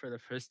together for the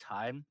first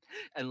time,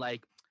 and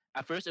like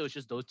at first it was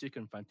just those two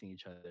confronting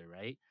each other,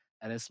 right?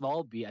 And then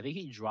Small B, I think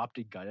he dropped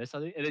a gun or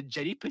something, and then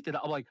Jenny picked it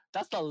up. I'm like,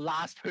 that's the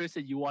last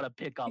person you want to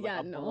pick up, like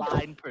Yeah, a no.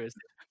 blind person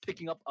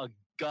picking up a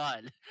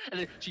gun, and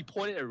then she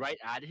pointed it right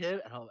at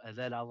him, and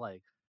then I'm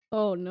like,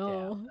 Oh damn,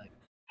 no. like,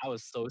 I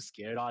was so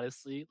scared,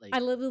 honestly. Like, I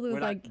literally we're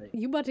was not, like,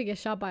 "You about to get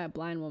shot by a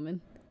blind woman."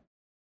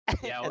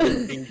 yeah, And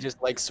then Bing just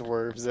like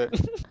swerves it.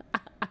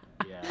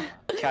 yeah.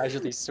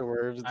 Casually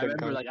swerves I the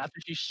remember, gun. like,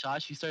 after she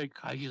shot, she started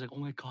crying. She's like, "Oh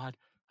my god,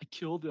 I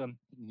killed him."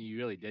 And you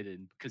really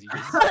didn't, because you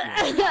just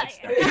sidestepped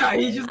it, yeah,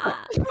 he right? just.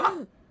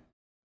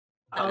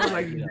 I was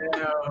like, You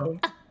no.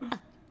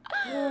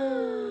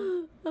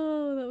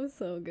 Oh, that was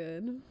so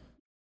good.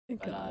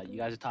 But God. you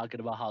guys are talking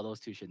about how those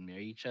two should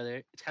marry each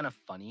other. It's kind of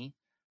funny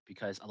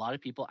because a lot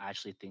of people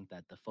actually think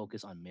that the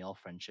focus on male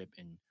friendship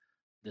in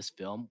this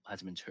film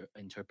has been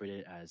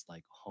interpreted as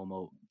like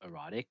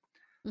homoerotic.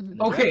 Mhm. And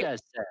the Okay. director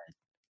has said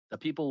that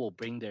people will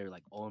bring their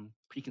like own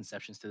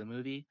preconceptions to the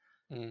movie,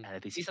 Mm. and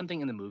if they see something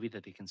in the movie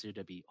that they consider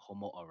to be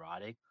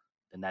homoerotic,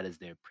 then that is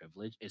their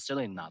privilege. It's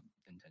certainly not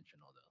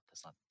intentional, though.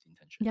 That's not the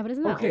intention. Yeah, but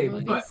isn't that Okay,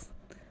 all but- movies?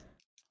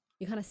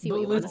 You kind of see but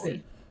what you want to listen.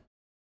 see.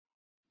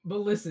 But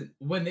listen,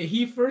 when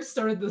he first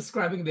started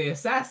describing the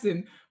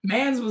assassin,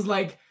 Mans was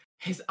like,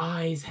 his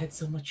eyes had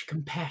so much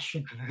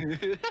compassion.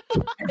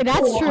 That's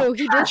full of true,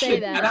 he did say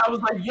passion. And that. I was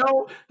like,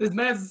 yo, this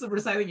man's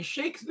reciting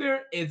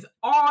Shakespeare. It's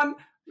on.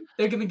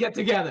 They're gonna get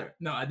together.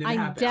 No, it didn't I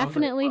happen. I was like,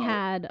 definitely wow.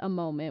 had a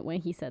moment when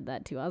he said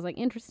that too. I was like,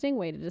 interesting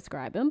way to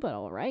describe him, but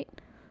all right.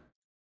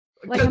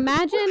 Like 'Cause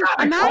imagine,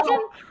 I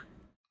call-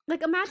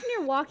 imagine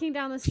you're walking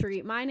down the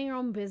street, minding your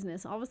own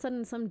business. All of a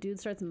sudden, some dude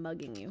starts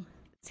mugging you,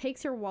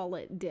 takes your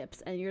wallet,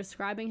 dips, and you're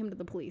describing him to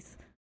the police.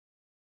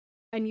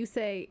 And you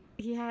say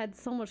he had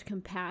so much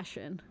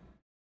compassion.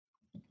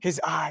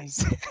 His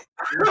eyes.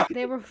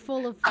 They were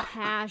full of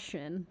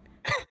passion.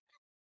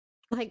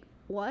 Like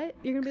what?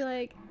 You're gonna be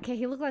like, okay,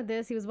 he looked like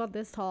this. He was about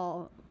this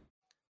tall.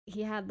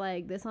 He had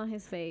like this on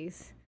his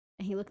face,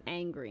 and he looked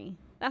angry.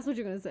 That's what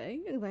you're gonna say.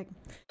 You're like,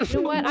 you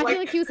know what? I feel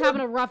like he was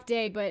having a rough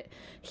day, but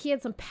he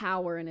had some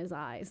power in his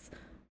eyes.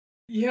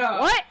 Yeah.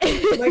 What?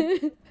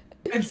 Like,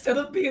 instead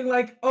of being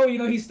like, oh,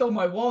 he stole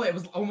my wallet, it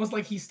was almost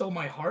like he stole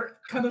my heart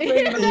kind of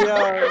thing.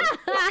 Yeah.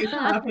 It's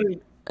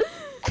happening.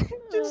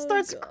 Just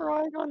starts Oh, God.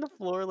 crying on the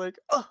floor like,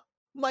 oh,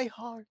 my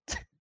heart.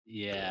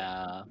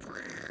 Yeah.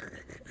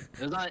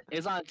 It's not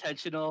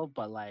intentional,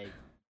 but like,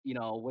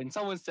 when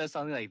someone says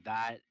something like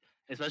that,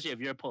 especially if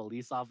you're a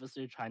police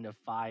officer trying to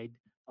find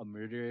a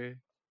murderer,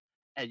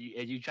 and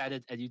you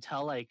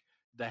tell like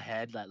the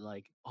head that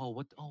like,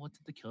 what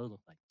did the killer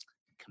look like?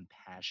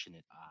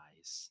 Compassionate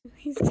eyes.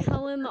 He's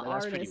telling the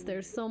That's pretty artist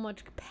there's weird. so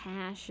much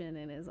passion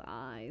in his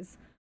eyes.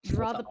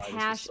 Draw The the artist is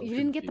passion. so You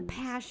didn't get the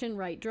confused. passion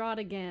right. Draw it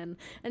again.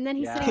 And then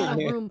he's sitting in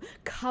Yeah. a room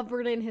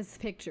covered in his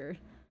picture.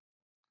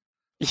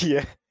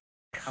 Yeah.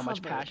 How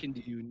much Covered. passion do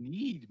you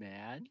need,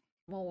 man?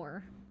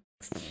 More.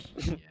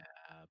 Yeah.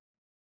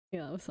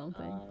 Yeah, that was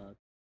something.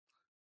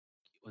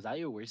 Was that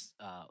your worst,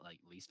 like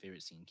least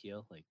favorite scene,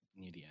 Keel? Like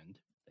near the end,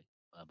 like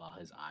about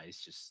his eyes,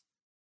 just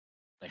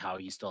like how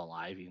he's still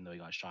alive even though he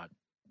got shot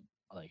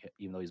like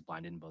even though he's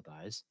blinded in both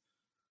eyes.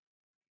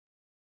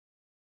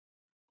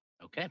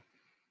 Okay.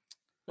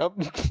 Yep.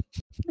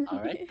 All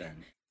right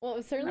then. Well,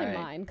 it's certainly Alright.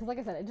 mine, because like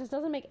I said, it just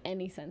doesn't make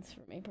any sense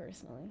for me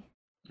personally.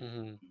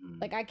 Mhm.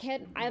 Mhm. Like I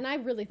can't, and I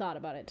really thought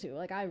about it too.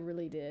 Like I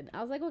really did.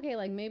 I was like, okay,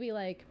 like maybe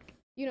like,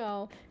 you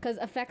know, because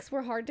effects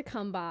were hard to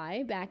come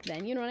by back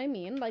then. You know what I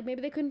mean? Like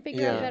maybe they couldn't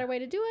figure out a Yeah. better way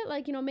to do it.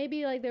 Like, you know,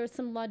 maybe like there was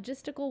some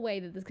logistical way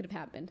that this could have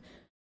happened.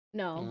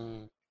 No,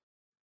 Mm.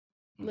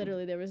 Mhm.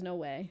 literally there was no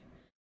way.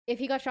 If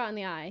he got shot in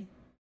the eye,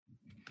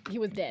 he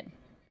was dead.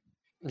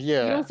 You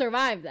Yeah. don't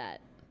survive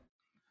that.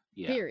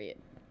 Yeah.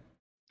 Period.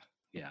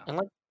 Yeah. And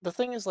like the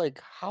thing is, like,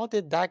 how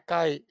did that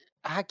guy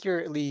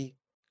accurately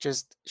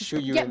just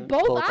shoot you Yeah, in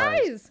both both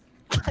eyes?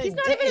 eyes. He's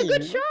not even a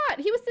good Dang, shot.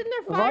 He was sitting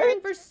there right?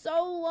 firing for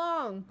so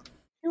long.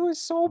 It was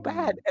so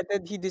bad, Mhm. and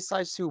then he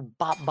decides to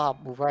bop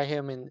right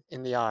him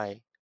in the eye.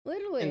 In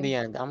Literally. the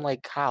end, I'm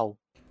like, how?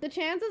 The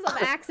chances of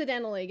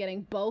accidentally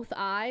getting both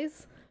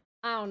eyes,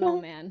 I don't know,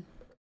 man.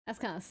 That's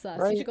kind of sus.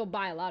 You Right? should go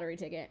buy a lottery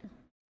ticket.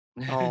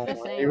 Oh, Just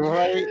my- saying.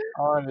 right?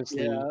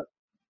 Honestly. Yeah.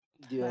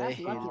 Dude, But I that's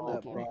lucky, hated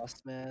that lucky.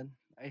 boss, man.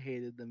 I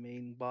hated the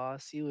main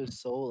boss. He was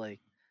so like,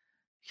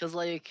 because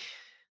like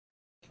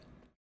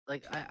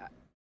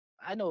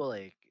I know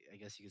like I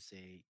guess you could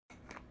say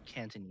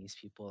Cantonese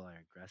people are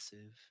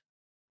aggressive.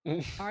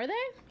 Are they?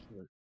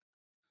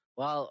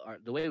 Well,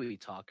 the way we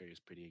talk is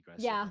pretty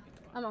aggressive. Yeah, I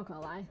think, I'm not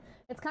gonna lie.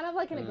 It's kind of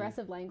like an Mm.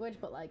 aggressive language,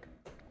 but like,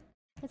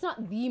 it's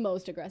not the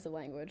most aggressive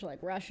language. Like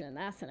Russian,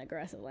 that's an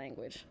aggressive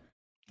language.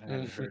 I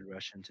haven't heard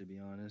Russian to be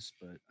honest,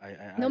 but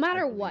No I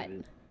matter believe what,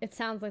 it. it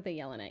sounds like they're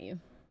yelling at you.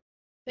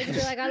 They could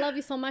be like, "I love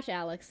you so much,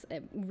 Alex."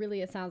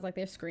 It sounds like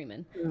they're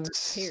screaming.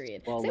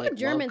 Period. Well, Same like, with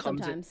love German comes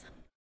in- sometimes.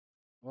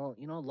 Well,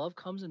 you know, love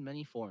comes in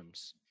many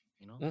forms.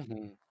 You know.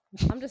 Mhm.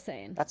 I'm just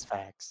saying. That's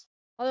facts.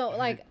 Although,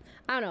 like,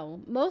 I don't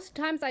know. Most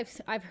times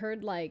I've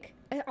heard like,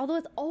 although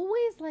it's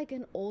always like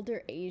an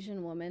older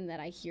Asian woman that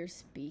I hear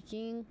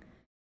speaking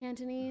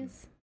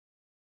Cantonese.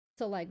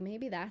 So like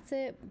maybe that's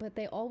it, but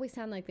they always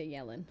sound like they're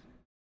yelling.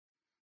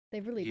 They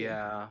really do.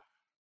 Yeah.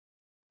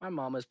 My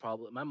mom.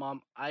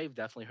 I've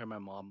definitely heard my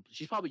mom.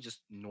 She's probably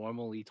just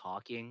normally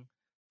talking,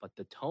 but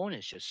the tone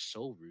is just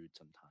so rude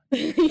sometimes.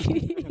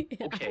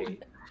 Okay.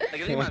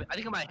 Like I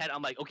think in my head,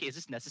 I'm like, okay, is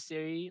this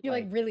necessary? You're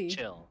like, really?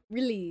 chill.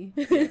 Really?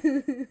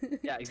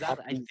 Yeah,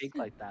 exactly. I Happy. think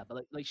like that,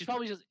 but like she's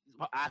probably just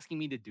asking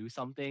me to do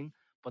something,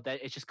 but then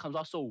it just comes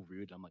off so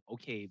rude. I'm like,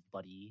 okay,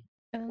 buddy.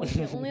 And like,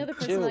 the only other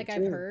person Chill, like I've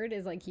chill. heard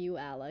is like you,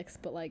 Alex.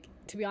 But like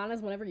to be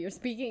honest, whenever you're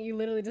speaking, you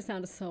literally just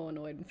sound so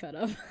annoyed and fed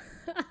up.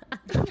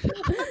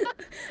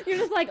 You're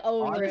just like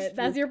over it. That's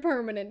Honestly- your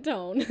permanent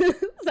tone.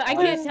 So I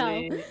can't tell.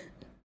 Honestly,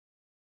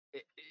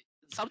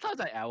 sometimes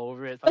I am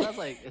over it. Sometimes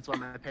like it's when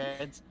my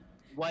parents,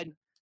 when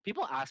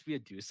people ask me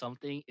to do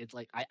something, it's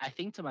like I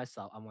think to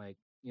myself, I'm like,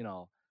 you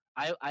know,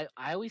 I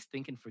always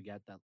think and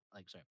forget that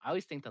I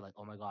always think that like,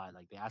 oh my god,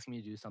 like they ask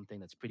me to do something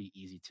that's pretty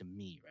easy to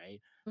me, right?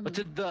 But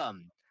to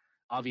them,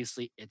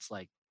 obviously it's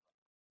like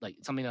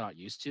something they're not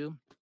used to,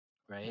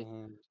 right?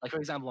 Mhm. Like for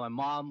example, my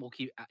mom will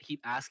keep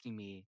asking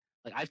me,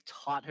 like I've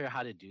taught her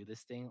how to do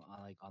this thing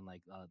on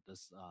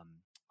this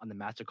on the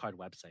Mastercard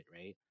website,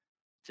 right?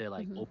 To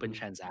like Mhm. open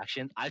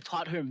transaction. I've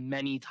taught her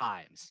many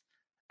times,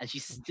 and she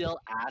still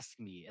asks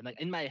me. And like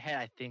in my head,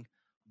 I think,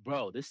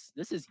 bro, this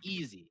is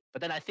easy.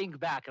 But then I think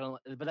back, but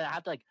then I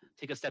have to like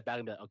take a step back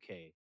and be like,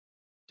 okay,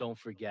 don't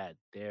forget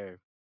they're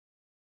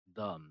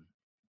dumb,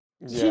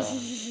 Yeah.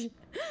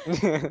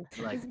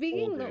 like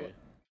Speaking of, older.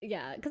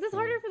 yeah, because it's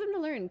harder for them to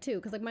learn too.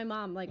 Because like my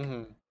mom, like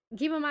Mhm.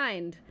 keep in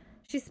mind,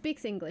 she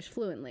speaks English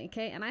fluently,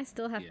 okay, and I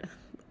still have Yeah.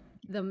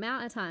 the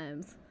amount of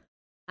times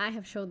I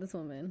have showed this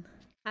woman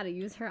how to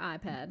use her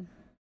iPad.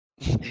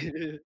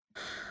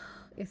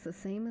 It's the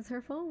same as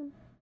her phone.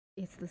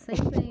 It's the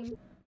same thing.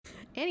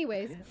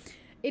 Anyways,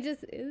 it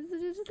just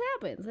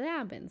happens. It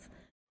happens.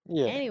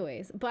 Yeah.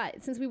 Anyways,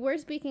 but since we were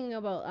speaking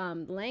about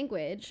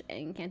language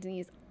and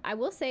Cantonese, I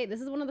will say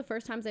this is one of the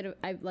first times that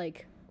I've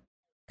like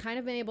kind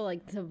of been able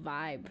like to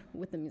vibe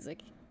with the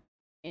music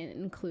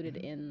included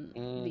in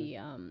the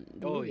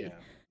Oh movie. yeah.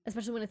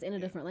 Especially when it's in a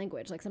different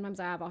language. Like sometimes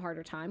I have a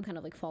harder time kind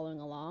of like following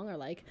along or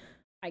like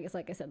I guess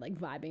like I said like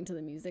vibing to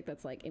the music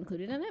that's like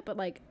included in it, but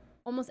like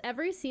almost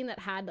every scene that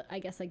had I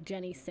guess like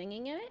Jenny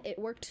singing in it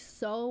worked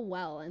so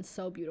well and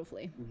so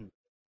beautifully.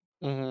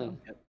 Mhm.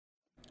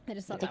 I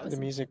just I thought think that was the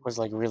music was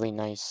like really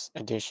nice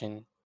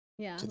addition.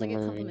 yeah, to the like it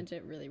movie.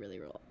 complemented really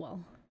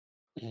well.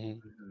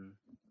 Mhm. Mhm.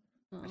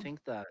 I Well,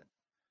 think that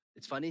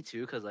it's funny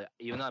too, because like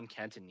even though I'm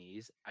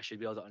Cantonese, I should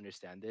be able to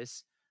understand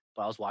this.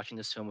 But I was watching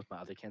this film with my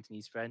other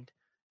Cantonese friend,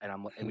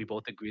 and we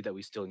both agreed that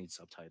we still need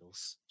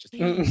subtitles. Just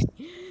in case.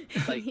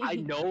 Like I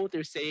know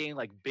they're saying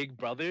like Big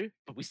Brother,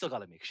 but we still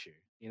gotta make sure.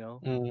 You know,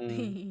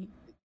 Mhm.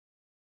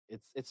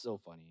 it's so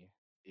funny.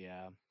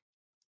 Yeah.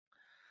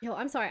 Yo,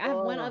 I'm sorry. I have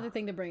one Oh. other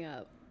thing to bring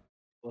up.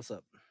 What's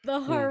up? The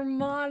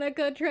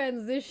harmonica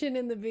transition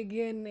in the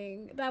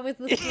beginning. That was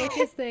the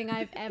slickest thing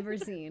I've ever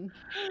seen.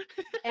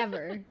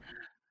 Ever.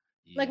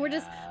 Like we're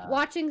just Yeah.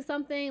 watching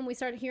something and we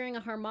start hearing a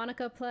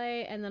harmonica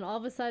play, and then all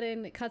of a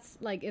sudden it cuts,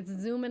 like it's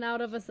zooming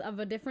out of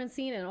a different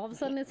scene, and all of a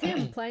sudden it's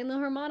him playing the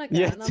harmonica,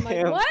 Yeah, and I'm like,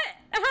 damn. what?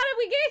 How did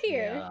we get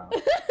here? Yeah.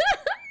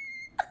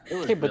 It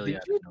was Okay, but really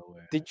out of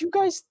nowhere. did you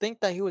guys think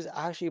that he was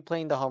actually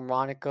playing the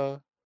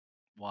harmonica?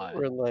 Why?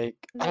 Or like,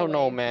 I No don't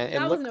know, way. man. It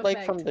That was looked an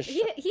like from effect.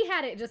 the He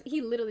had it just,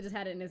 he literally just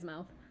had it in his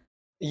mouth.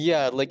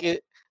 yeah, like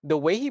the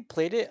way he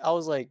played it, I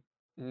was like,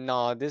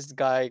 nah, this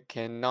guy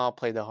cannot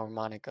play the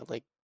harmonica.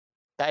 Like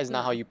that is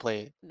not how No. you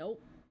play it.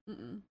 Nope.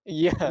 Mm-mm.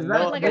 Yeah, Does no,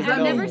 that, Like, does there's I've that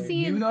no never mean way.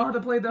 seen- you know how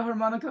to play the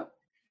harmonica?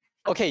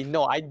 Okay,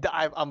 no,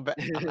 I'm bad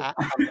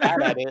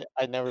at it.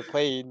 I never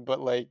played, but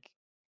like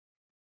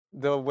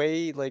the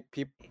way like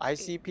I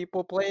see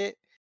people play it,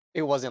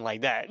 it wasn't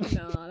like that.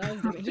 No, that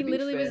was different. He To be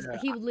literally was, fair,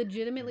 he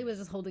legitimately was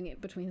just holding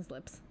it between his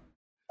lips.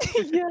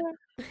 Yeah.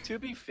 to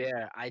be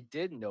fair, I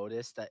did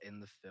notice that in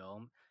the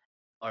film,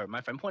 or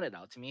my friend pointed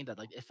out to me that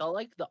like it felt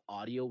like the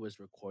audio was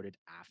recorded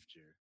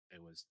after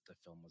the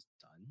film was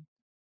done.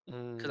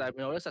 Because Mm. I've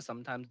noticed that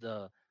sometimes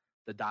the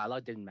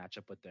dialogue didn't match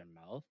up with their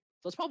mouth.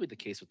 So it's probably the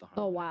case with the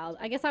Oh harmonica, wow. to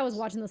I be guess I was honest.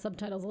 watching the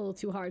subtitles a little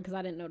too hard because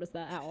I didn't notice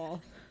that at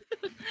all.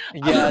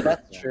 Yeah, I that's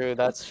noticed that. true.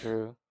 That's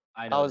true.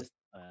 I I was noticed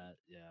that.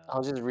 Yeah. I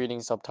was just reading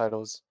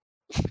subtitles.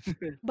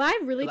 But I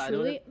really 'Cause I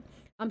truly, noticed-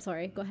 I'm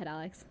sorry. Go ahead,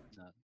 Alex.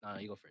 No,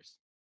 you go first.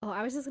 Oh,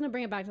 I was just gonna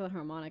bring it back to the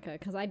harmonica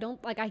because I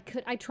don't like.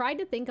 I tried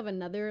to think of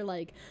another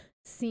like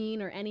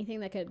scene or anything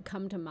that could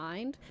come to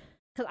mind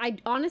because I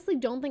honestly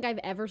don't think I've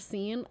ever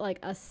seen like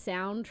a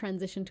sound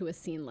transition to a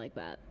scene like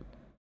that.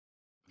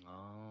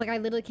 Like I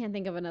literally can't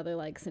think of another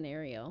like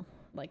scenario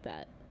like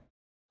that.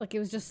 Like it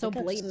was just so I think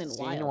I've blatant and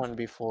seen wild. one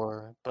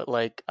before, but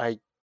like I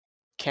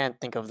can't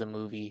think of the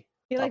movie.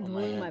 It like top of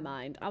my blew my head.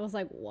 mind. I was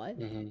like, what?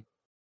 Mhm.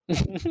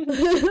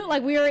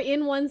 Like we were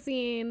in one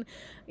scene,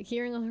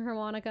 hearing a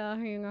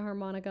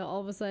harmonica.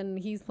 All of a sudden,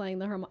 he's playing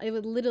the harmonica. It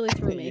would literally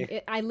threw me. Yeah.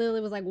 I literally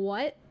was like,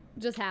 "What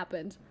just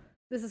happened?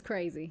 This is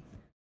crazy.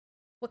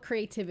 What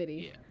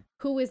creativity? Yeah.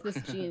 Who is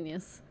this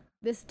genius?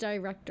 This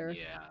director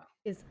Yeah.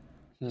 is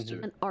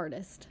Mhm. an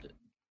artist."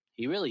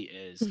 He really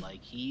is.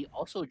 Like he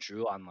also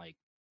drew on like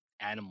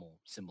animal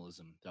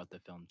symbolism throughout the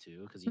film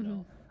too, because you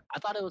know I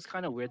thought it was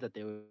kind of weird that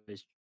there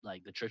was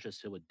like the church was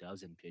filled with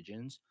doves and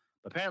pigeons,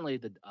 but apparently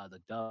the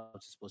doves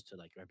are supposed to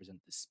like represent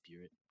the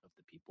spirit of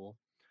the people,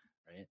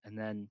 right? And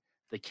then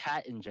the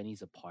cat in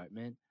Jenny's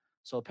apartment.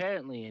 So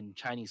apparently in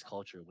Chinese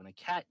culture, when a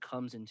cat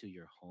comes into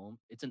your home,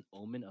 it's an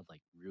omen of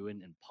like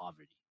ruin and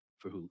poverty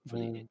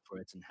for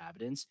its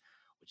inhabitants,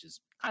 which is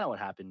kind of what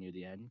happened near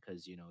the end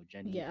because you know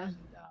Yeah.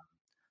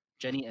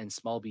 Jenny and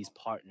Smallby's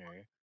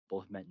partner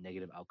both met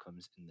negative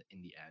outcomes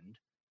in the end,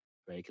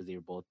 right? Because they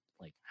were both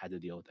like had to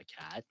deal with a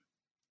cat.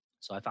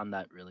 So I found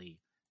that really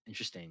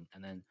interesting.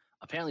 And then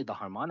apparently the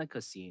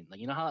harmonica scene,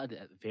 like you know how at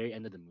the very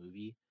end of the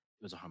movie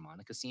it was a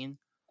harmonica scene.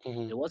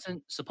 Mhm. It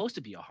wasn't supposed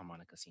to be a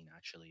harmonica scene.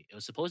 Actually, it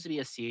was supposed to be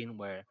a scene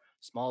where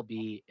Small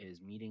B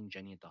is meeting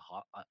Jenny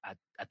at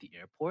at the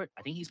airport.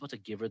 I think he's supposed to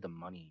give her the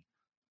money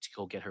to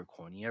go get her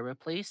cornea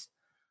replaced,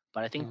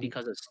 but I think Mhm.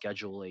 because of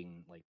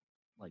scheduling like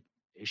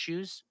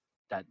issues,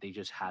 that they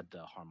just had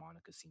the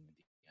harmonica scene at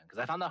the end.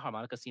 Because I found that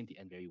harmonica scene at the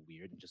end very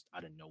weird and just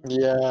out of nowhere.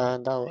 Yeah,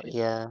 right?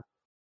 yeah.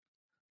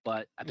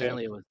 But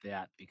apparently it was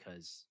that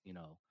because you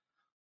know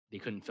they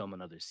couldn't film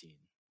another scene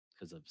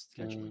because of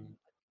scheduling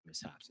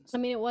mishaps and I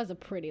stuff. mean, it was a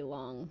pretty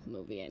long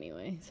movie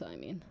anyway, so I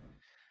mean,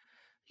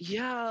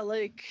 Yeah,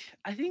 like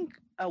I think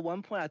at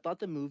one point I thought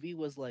the movie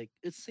was like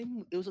it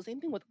was the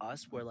same thing with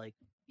Us where like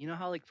you know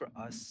how like for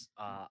us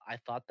I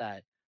thought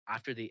that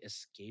after they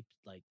escaped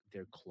like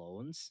their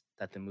clones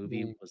that the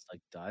movie Mhm. was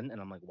like done and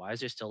I'm like why is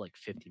there still like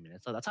 50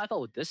 minutes? So that's how I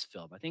felt with this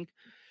film. I think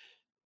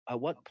at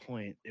what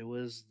point it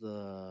was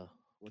the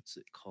what's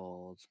it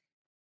called?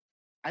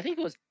 I think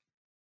it was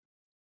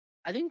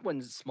I think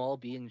when Small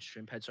B and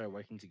Shrimphead started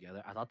working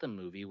together, I thought the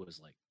movie was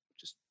like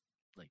just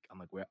like I'm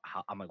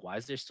like why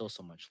is there still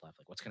so much left?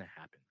 Like what's gonna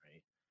happen,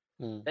 right?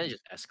 Mm. Then it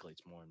just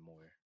escalates more and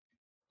more.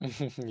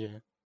 Yeah.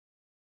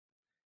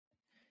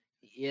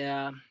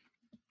 Yeah,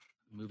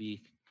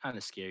 movie kind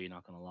of scary.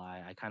 Not gonna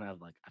lie, I kind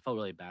of like I felt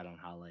really bad on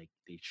how like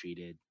they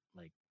treated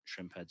like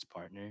Shrimphead's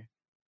partner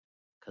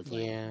because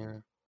Yeah.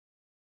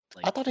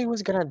 like I thought he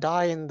was gonna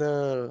die in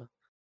the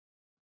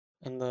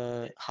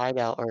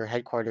hideout or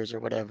headquarters or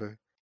whatever.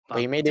 But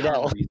he made it behind the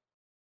out. reason.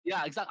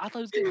 Yeah, exactly. I thought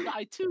he was gonna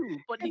die too,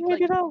 but He he made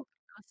like it out.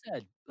 I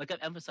said, like I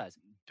emphasized,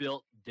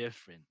 built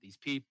different. These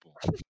people,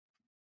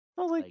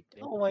 I was like, like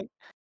they, oh my,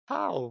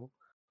 how?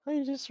 How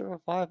you just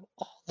survive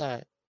all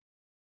that?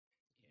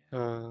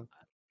 yeah.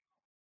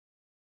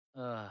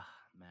 Uh,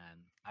 Man,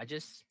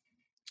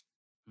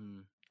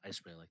 mm, I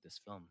just really like this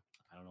film.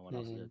 I don't know what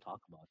else to mhm.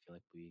 talk about. I feel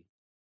like we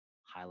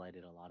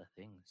highlighted a lot of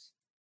things.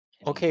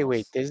 Anything Okay, wait,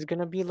 else? this is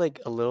gonna be like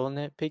a little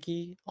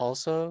nitpicky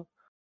also,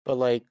 but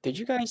like, did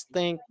you guys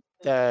think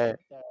that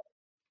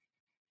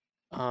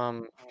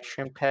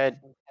Shrimp Head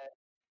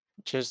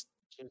just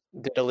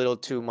did a little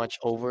too much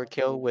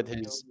overkill with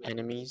his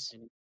enemies?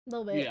 a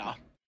little bit. Yeah,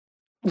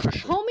 for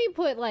sure. Homie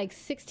put like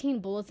 16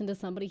 bullets into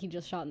somebody he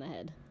just shot in the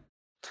head.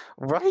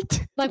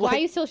 Right? Like, why are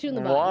you still shooting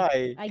the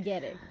body? Why? I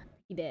get it.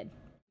 He did.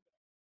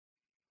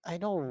 I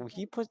know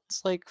he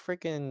puts like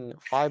freaking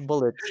 5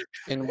 bullets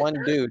in one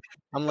dude.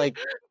 I'm like,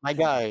 my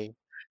guy,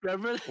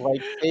 Remember,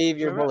 like save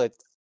your remember, bullets.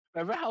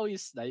 remember how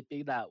he's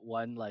sniping that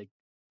one like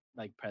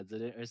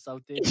president or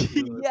something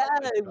who was Yeah,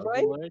 like a drug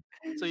right? lord?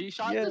 So he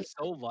shot Yeah. them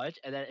so much,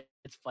 and then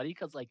it's funny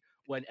because like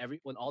when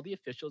all the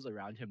officials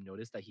around him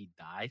noticed that he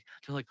died,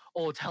 they're like,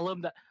 "Oh, tell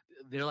him that."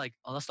 They're like,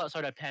 "Oh, let's not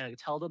start a panic.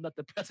 Tell them that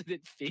the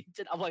president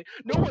fainted." I'm like,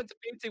 "No one's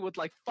fainting with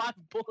like 5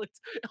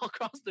 bullets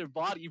across their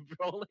body,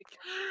 bro. Like,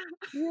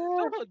 no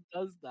Yeah. one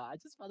does that." I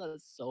just found that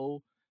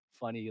so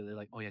funny. They're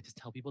like, "Oh yeah, just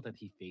tell people that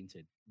he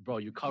fainted, bro.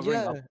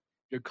 Yeah.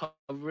 You're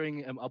covering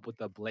him up with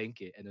a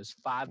blanket, and there's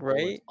 5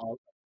 bullets Right? all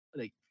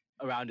like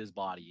around his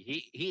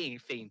body. He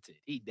ain't fainted.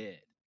 He did.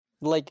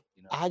 Like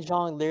You know?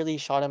 Ajong literally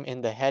shot him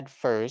in the head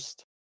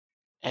first,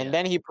 and Yeah.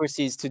 then he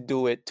proceeds to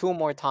do it 2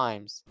 more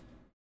times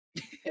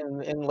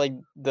in like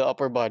the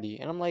upper body.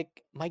 And I'm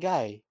like, my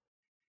guy,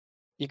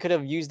 you could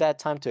have used that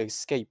time to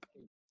escape.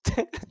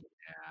 Yeah.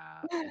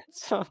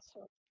 It's So,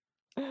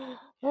 yeah. It's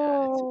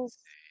oh,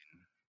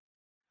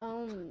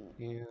 Um,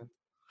 yeah. insane.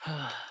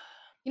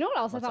 you know what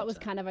else I What's thought up, was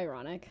Sam? kind of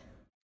ironic?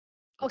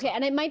 What's Okay, up?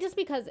 and it might just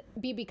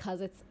be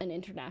because it's an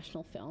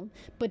international film.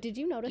 But did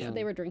you notice Yeah. that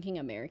they were drinking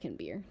American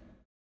beer?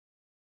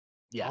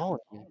 Yeah. Oh,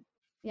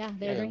 Yeah,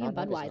 they yeah, were I did drinking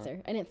not notice that.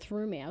 Budweiser, and it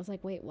threw me. I was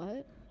like, wait,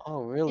 what?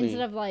 Oh, Instead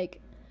really? of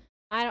like,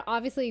 I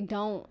obviously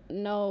don't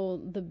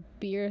know the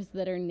beers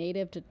that are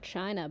native to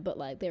China, but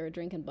like they were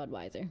drinking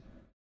Budweiser.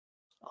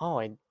 Oh,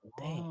 dang,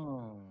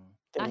 Oh.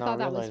 did I not thought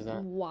that was realize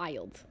that.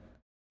 wild.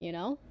 You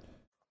know?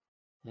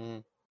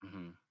 Mm.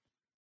 hmm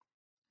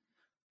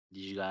Did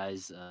you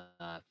guys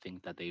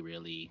think that they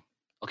really?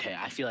 Okay,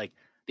 I feel like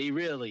they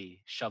really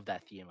shoved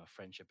that theme of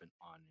friendship and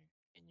honor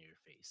in your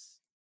face.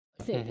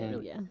 Like, They Mhm. did,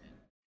 really yeah. did.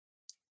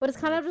 But it's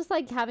And, kind like, of just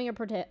like having a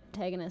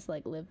protagonist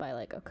like live by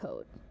like a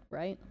code,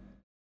 right?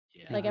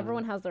 yeah. Like Mhm.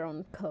 everyone has their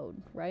own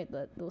code, right?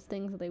 That those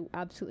things that they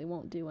absolutely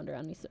won't do under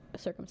any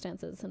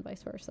circumstances, and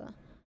vice versa.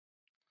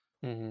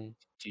 Mhm.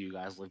 Do you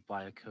guys live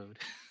by a code?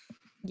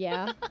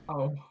 Yeah.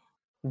 Oh.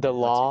 The What's your-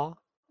 law.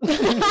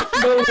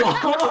 The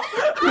law.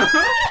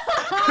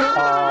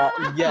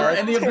 For Yes.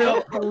 any of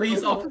the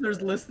police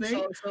officers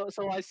listening.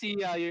 So I see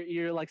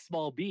you're like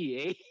small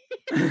B,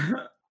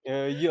 eh?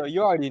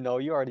 You already know.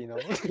 You already know.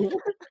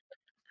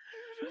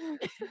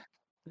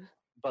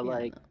 But Yeah,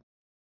 like no.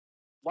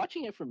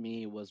 watching it for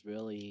me was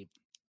really,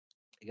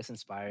 I guess,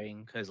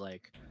 inspiring because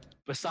like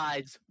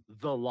besides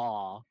the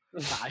law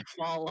that I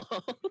follow,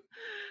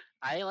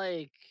 I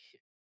like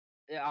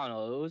I don't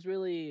know. It was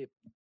really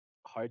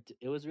hard.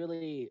 It was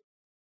really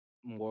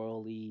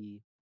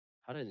morally,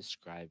 how do I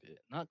describe it?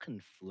 Not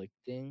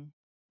conflicting.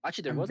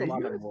 Actually, there was a lot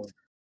of Ambiguous? more.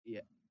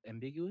 Yeah,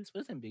 ambiguous.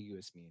 What does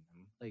ambiguous mean?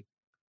 I'm like,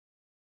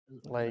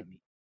 what does Like,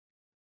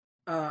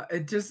 that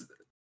mean? It just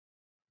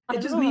I it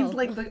don't just means know.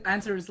 like the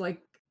answer is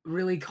like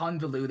really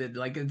convoluted.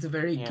 Like it's a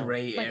very Yeah.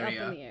 gray Like up in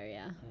area. the air,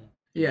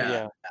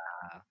 yeah.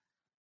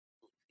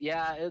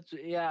 Yeah.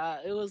 yeah.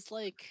 It was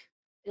like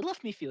it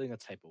left me feeling a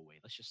type of way.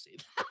 Let's just say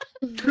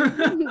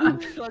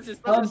that. Let's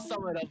just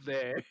sum it up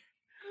there.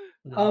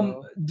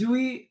 No.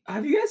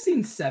 Have you guys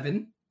seen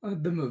Seven,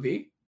 the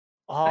movie?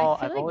 Oh, I feel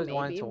I've like always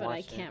wanted maybe, to but I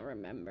watch it. can't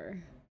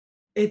remember.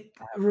 It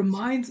I haven't seen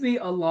reminds me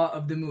a lot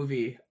of the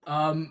movie.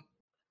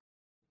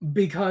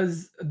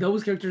 Because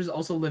those characters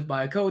also live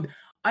by a code.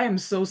 I am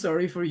so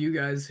sorry for you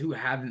guys who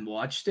haven't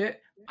watched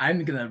it.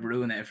 I'm gonna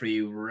ruin it for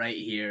you right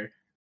here.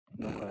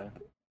 Okay.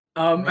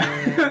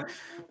 Man.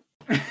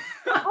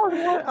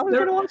 I was There-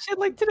 gonna watch it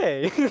like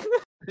today.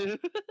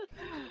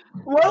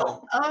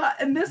 well,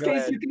 in this Go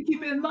case, ahead. you can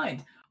keep it in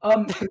mind.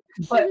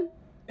 But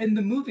in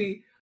the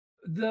movie,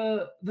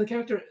 the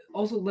character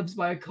also lives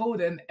by a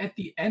code, and at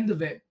the end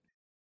of it,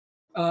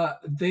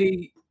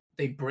 they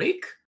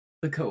break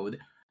the code,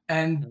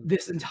 and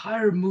this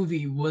entire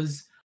movie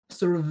was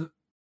sort of,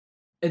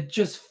 it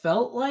just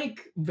felt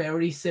like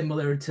very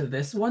similar to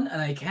this one,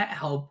 and I can't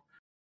help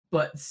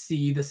but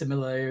see the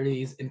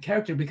similarities in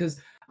character because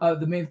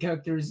the main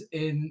characters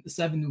in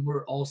Seven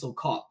were also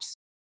cops,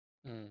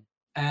 Mm.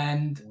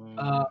 and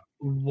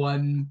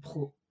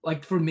Mm.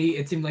 like for me,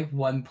 it seemed like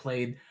one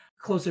played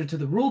closer to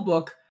the rule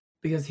book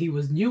because he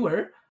was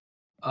newer,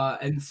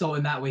 and so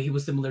in that way he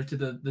was similar to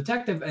the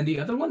detective, and the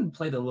other one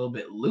played a little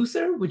bit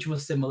looser, which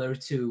was similar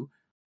to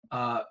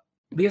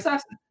the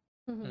assassin.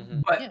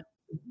 Mhm. But Yeah.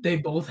 they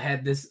both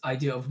had this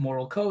idea of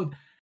moral code,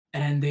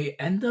 and they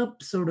end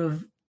up sort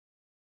of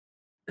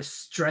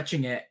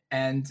stretching it.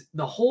 And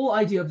the whole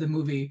idea of the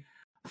movie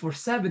for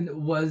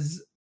Seven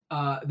was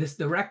this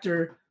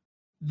director.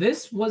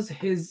 This was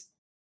his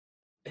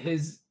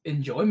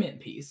enjoyment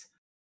piece,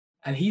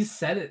 and he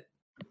said it.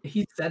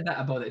 He said that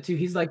about it too.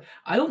 He's like,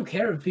 I don't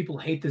care if people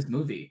hate this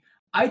movie.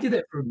 I did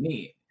it for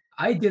me.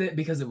 I did it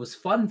because it was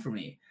fun for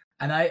me.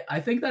 And I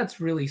think that's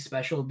really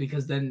special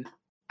because then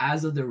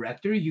as a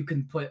director, you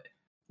can put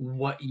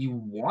what you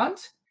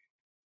want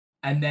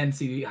and then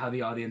see how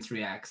the audience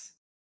reacts.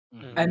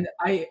 Mhm. And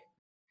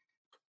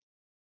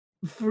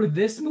for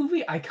this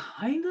movie, I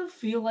kind of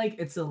feel like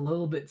it's a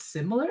little bit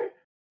similar,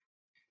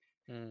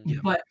 Mm. Yeah.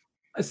 but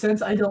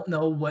since I don't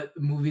know what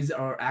movies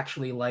are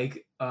actually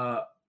like,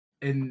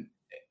 in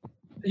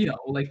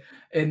like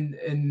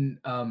in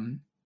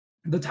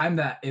the time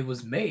that it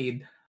was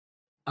made,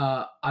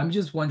 I'm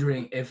just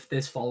wondering if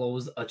this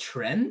follows a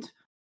trend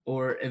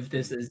or if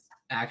this is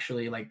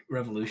actually like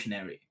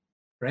revolutionary,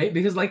 right?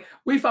 Because like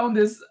we found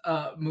this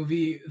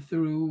movie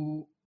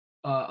through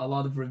a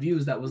lot of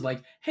reviews that was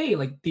like, hey,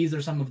 like these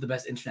are some of the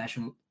best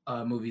international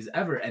movies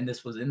ever, and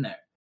this was in there.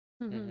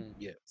 Mhm. Mhm.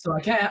 Yeah. So I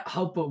can't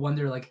help but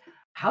wonder like,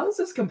 how does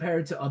this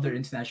compare to other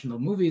international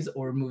movies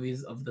or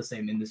movies of the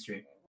same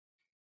industry?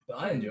 But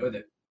I enjoyed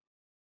it.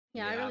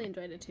 Yeah, I Yeah. really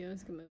enjoyed it too. It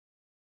was a good movie.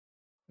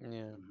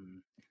 Yeah.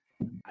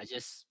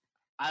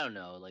 I don't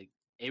know, like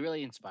it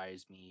really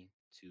inspires me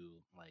to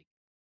like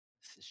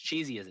as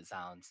cheesy as it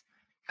sounds,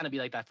 kind of be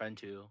like that friend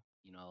too,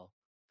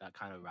 that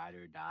kind of ride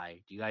or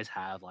die. Do you guys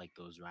have like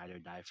those ride or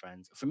die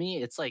friends? For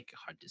me, it's like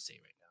hard to say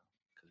right now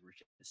because we're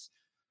just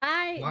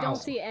I Wow. don't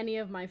see any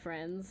of my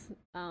friends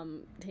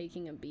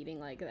taking a beating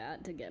like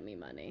that to get me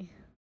money.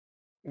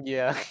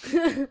 Yeah.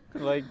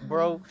 Like,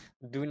 bro,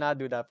 do not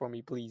do that for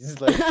me, please.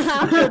 Like,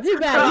 Too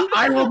bad.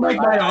 I will make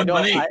my I own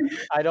don't, money.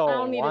 I don't,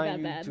 don't need it want that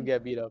you bad. to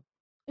get beat up.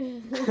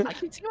 I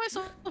can see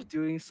myself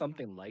doing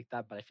something like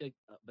that, but I feel like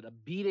but a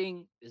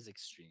beating is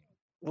extreme.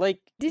 Like,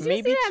 Did you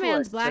maybe see that to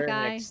man's a black certain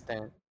eye?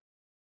 extent,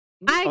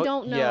 I Oh,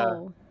 don't yeah.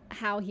 know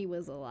how he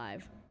was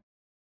alive.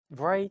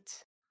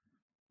 right?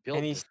 Built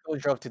And he different. still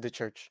drove to the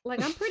church.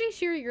 Like, I'm pretty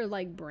sure your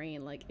like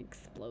brain like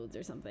explodes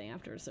or something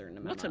after a certain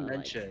Not amount to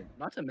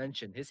of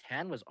mention, his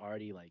hand was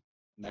already like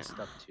messed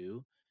up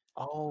too.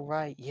 Oh,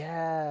 right.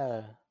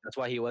 Yeah. That's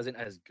why he wasn't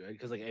as good.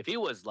 Because like if he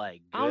was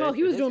like I don't know, good,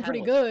 he if was his doing hand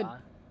pretty was good.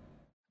 fine-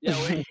 yeah,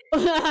 wait,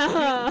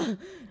 I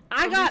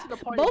At least got the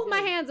party both my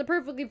good. hands are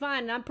perfectly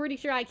fine, and I'm pretty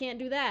sure I can't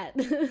do that.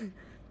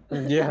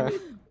 Yeah.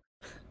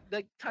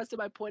 like ties to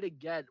my point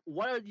again.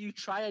 What are you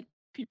trying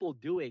people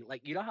doing?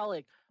 Like you know how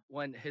like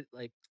when his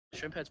like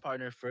Shrimphead's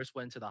partner first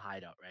went to the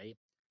hideout, right?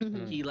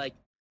 Mhm. He like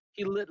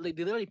they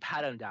literally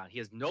pat him down. He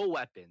has no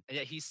weapon, and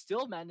yet he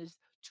still managed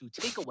to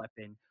take a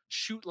weapon,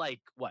 shoot like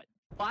what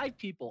 5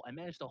 people, and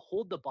managed to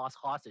hold the boss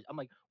hostage. I'm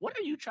like, what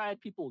are you trying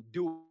people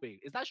doing?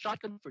 Is that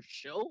shotgun for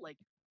show? Like,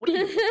 what are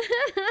you doing?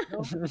 You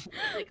know?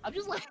 Like, I'm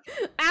just like,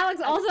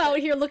 Alex also out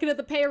here looking at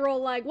the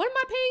payroll like, what am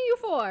I paying you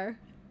for?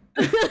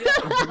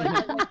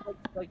 yeah,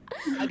 like,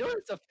 I know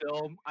it's a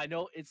film. I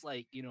know it's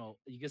like you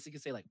guess you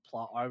could say like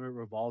plot armor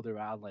revolved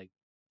around like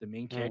the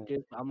main Mm.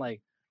 characters. But I'm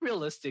like,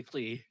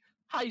 realistically,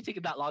 how are you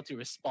taking that long to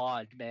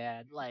respond,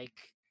 man? Like,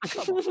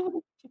 come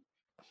on.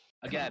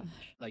 Again,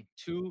 Gosh. like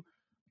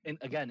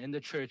in the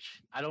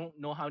church. I don't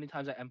know how many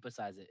times I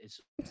emphasize it.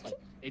 It's just like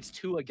it's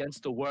two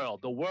against the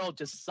world. The world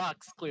just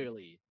sucks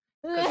clearly.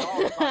 'Cause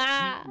y'all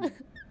got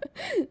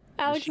beaten.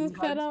 Alex Machine is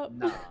fed guns? up.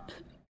 Nah.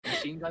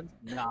 Machine guns?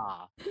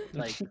 Nah.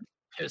 Like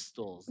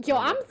pistols. Yo,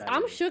 are I'm what's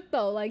better. shook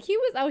though. Like he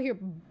was out here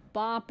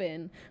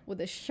bopping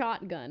with a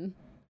shotgun.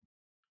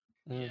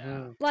 Yeah.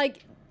 Mhm.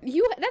 Like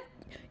that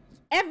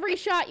every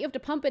shot you have to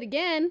pump it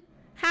again.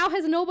 How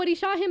has nobody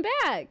shot him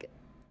back?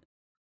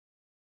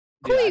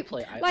 Dude, I Creep.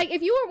 play- I- Like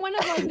if you were one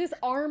of like this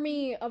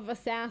army of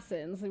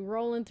assassins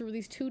rolling through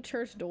these 2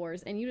 church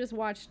doors and you just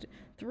watched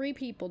 3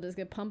 people just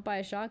get pumped by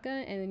a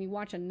shotgun and then you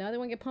watch another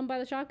one get pumped by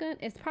the shotgun,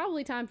 it's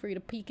probably time for you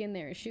to peek in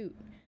there and shoot.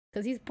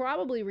 Because he's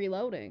probably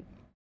reloading.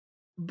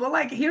 But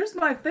like, here's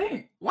my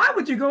thing. Why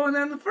would you go in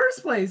there in the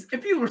first place?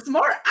 If you were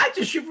smart, I'd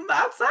just shoot from the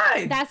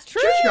outside. That's true.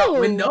 Church got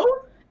window.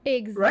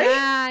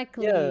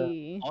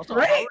 Exactly. Also,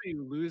 Right? how are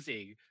you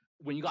losing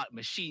when you got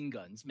machine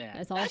guns, man?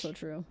 That's That also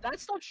true. That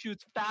stuff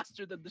shoots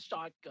faster than the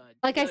shotgun.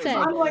 Like I You gotta said,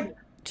 I'm reload like, it.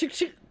 Chick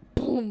chick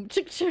boom,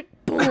 chick chick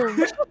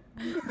boom.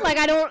 Like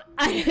I don't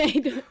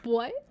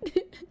what?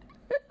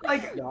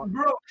 like, Yeah.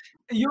 bro,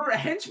 your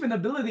henchman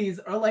abilities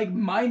are like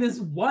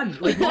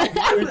 -1. Like,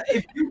 why would,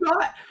 if you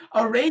got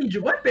a ranged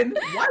weapon,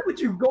 why would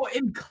you go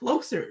in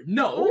closer?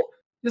 No,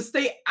 just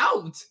stay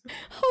out.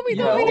 Homie's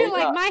Yo, over here yeah.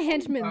 like my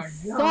henchmen my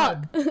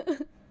suck.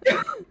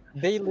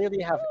 They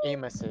literally have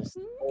aim assist.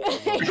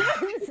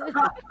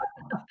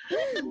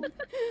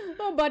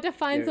 I'm about to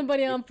find Yeah.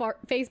 somebody on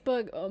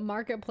Facebook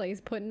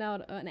Marketplace putting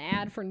out an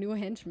ad for new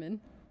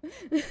henchmen.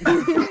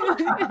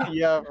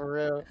 Yeah, for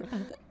real.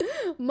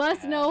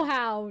 Must know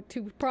how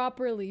to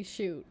properly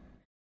shoot.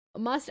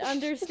 Must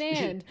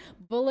understand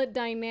bullet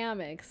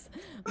dynamics.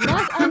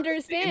 Must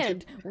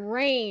understand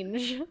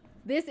range.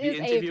 This The is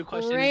interview a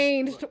question is-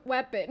 ranged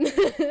weapon.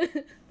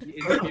 The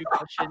interview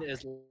question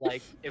is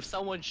like, if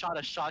someone shot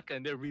a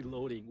shotgun, they're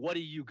reloading. What are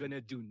you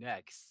gonna do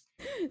next?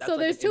 That's So like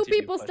there's an 2 interview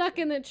people stuck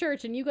question. in the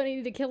church, and you're gonna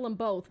need to kill them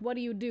both. What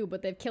do you do?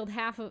 But they've killed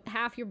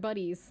half your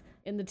buddies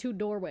in the 2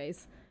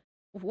 doorways.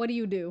 What do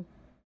you do?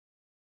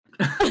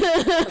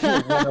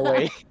 Run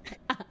away.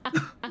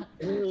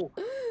 Oh,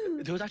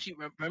 there was actually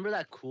remember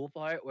that cool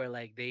part where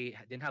like they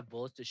didn't have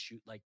bullets to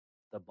shoot like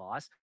the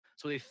boss,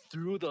 so they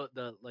threw the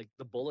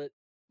bullet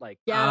like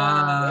Yeah.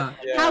 Ah.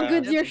 How Yeah.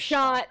 good's and your they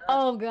shot shot? that.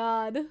 Oh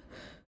god.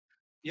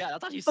 Yeah,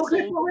 that's actually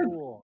Okay, so well, like-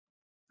 cool.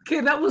 Okay,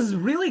 that was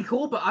really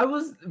cool, but I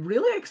was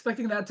really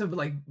expecting that to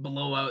like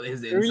blow out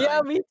his inside.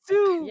 Yeah, me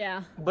too.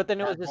 Yeah. But then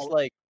it was That just whole-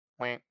 like,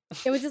 wah.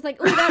 It was just like,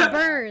 oh, that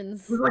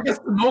burns. It was like a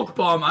smoke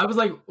bomb. I was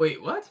like,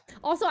 wait, what?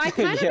 Also, I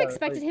kind of Yeah, it's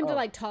expected like, him to oh.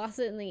 like toss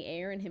it in the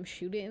air and him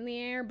shoot it in the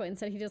air, but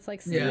instead he just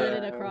like slid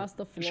Yeah. it across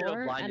the You should have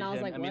floor, blinded and I was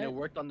him. like, I mean, it what?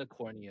 worked on the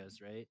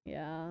corneas, right?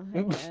 Yeah,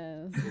 I guess.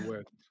 It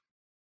worked.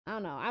 I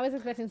don't know. I was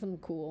expecting something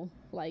cool,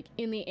 like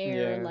in the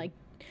air, Yeah.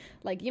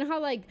 like you know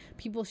how like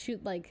people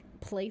shoot like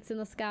plates in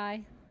the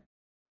sky,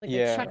 like they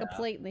Yeah. chuck a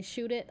plate and they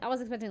shoot it. I was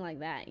expecting like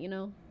that, you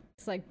know,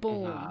 it's like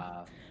boom,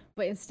 Nah,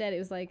 but instead it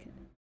was like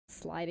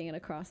sliding it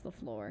across the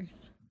floor.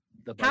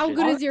 the How budget-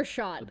 good is your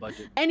shot? the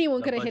budget? Anyone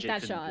the could have hit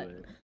budget that couldn't shot.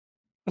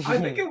 do it. I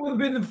think it would have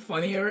been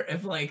funnier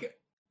if like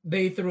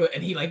they threw it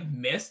and he like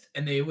missed,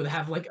 and they would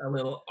have like a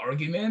little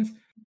argument.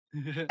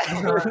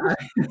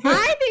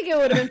 I think it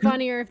would have been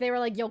funnier if they were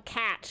like, "Yo,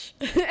 catch,"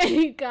 and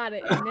he got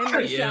it, and then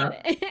they Yeah.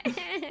 shot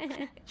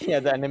it. Yeah,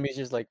 the enemy's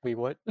just like, wait,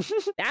 what?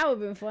 That would have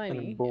been And funny.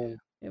 then boom.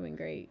 It'd been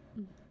great.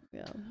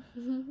 Yeah.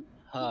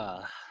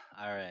 All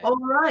right. All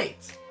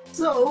right.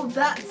 So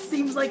that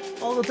seems like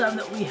all the time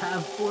that we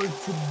have for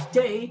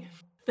today.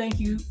 Thank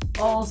you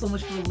all so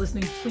much for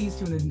listening. Please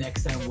tune in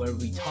next time where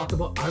we talk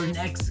about our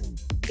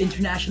next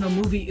international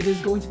movie. It is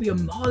going to be a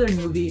modern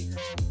movie.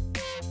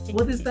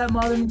 What is that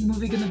modern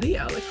movie going to be,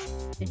 Alex?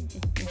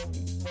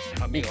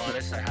 If I'm being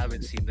honest, I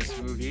haven't seen this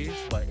movie,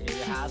 but it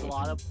has a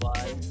lot of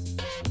buzz.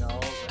 You know,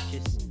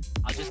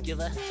 I'll just give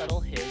a subtle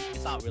hint.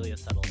 It's not really a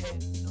subtle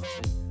hint. You know,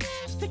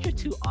 just picture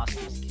two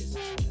Oscars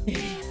kissing each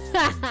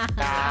other.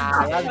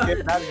 Ah, that's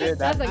good. That's good.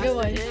 That's a good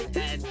one. it,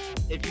 and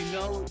if you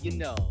know, you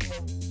know.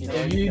 You know,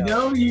 If you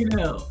know, you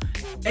know.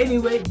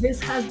 Anyway,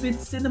 this has been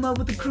Cinema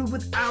with the Crew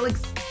with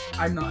Alex.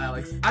 I'm not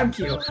Alex. I'm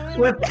Keo.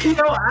 With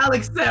Keo,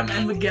 Alex, Sam,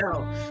 and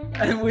Miguel.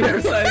 And we are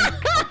saying...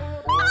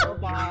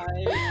 Bye.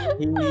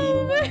 He-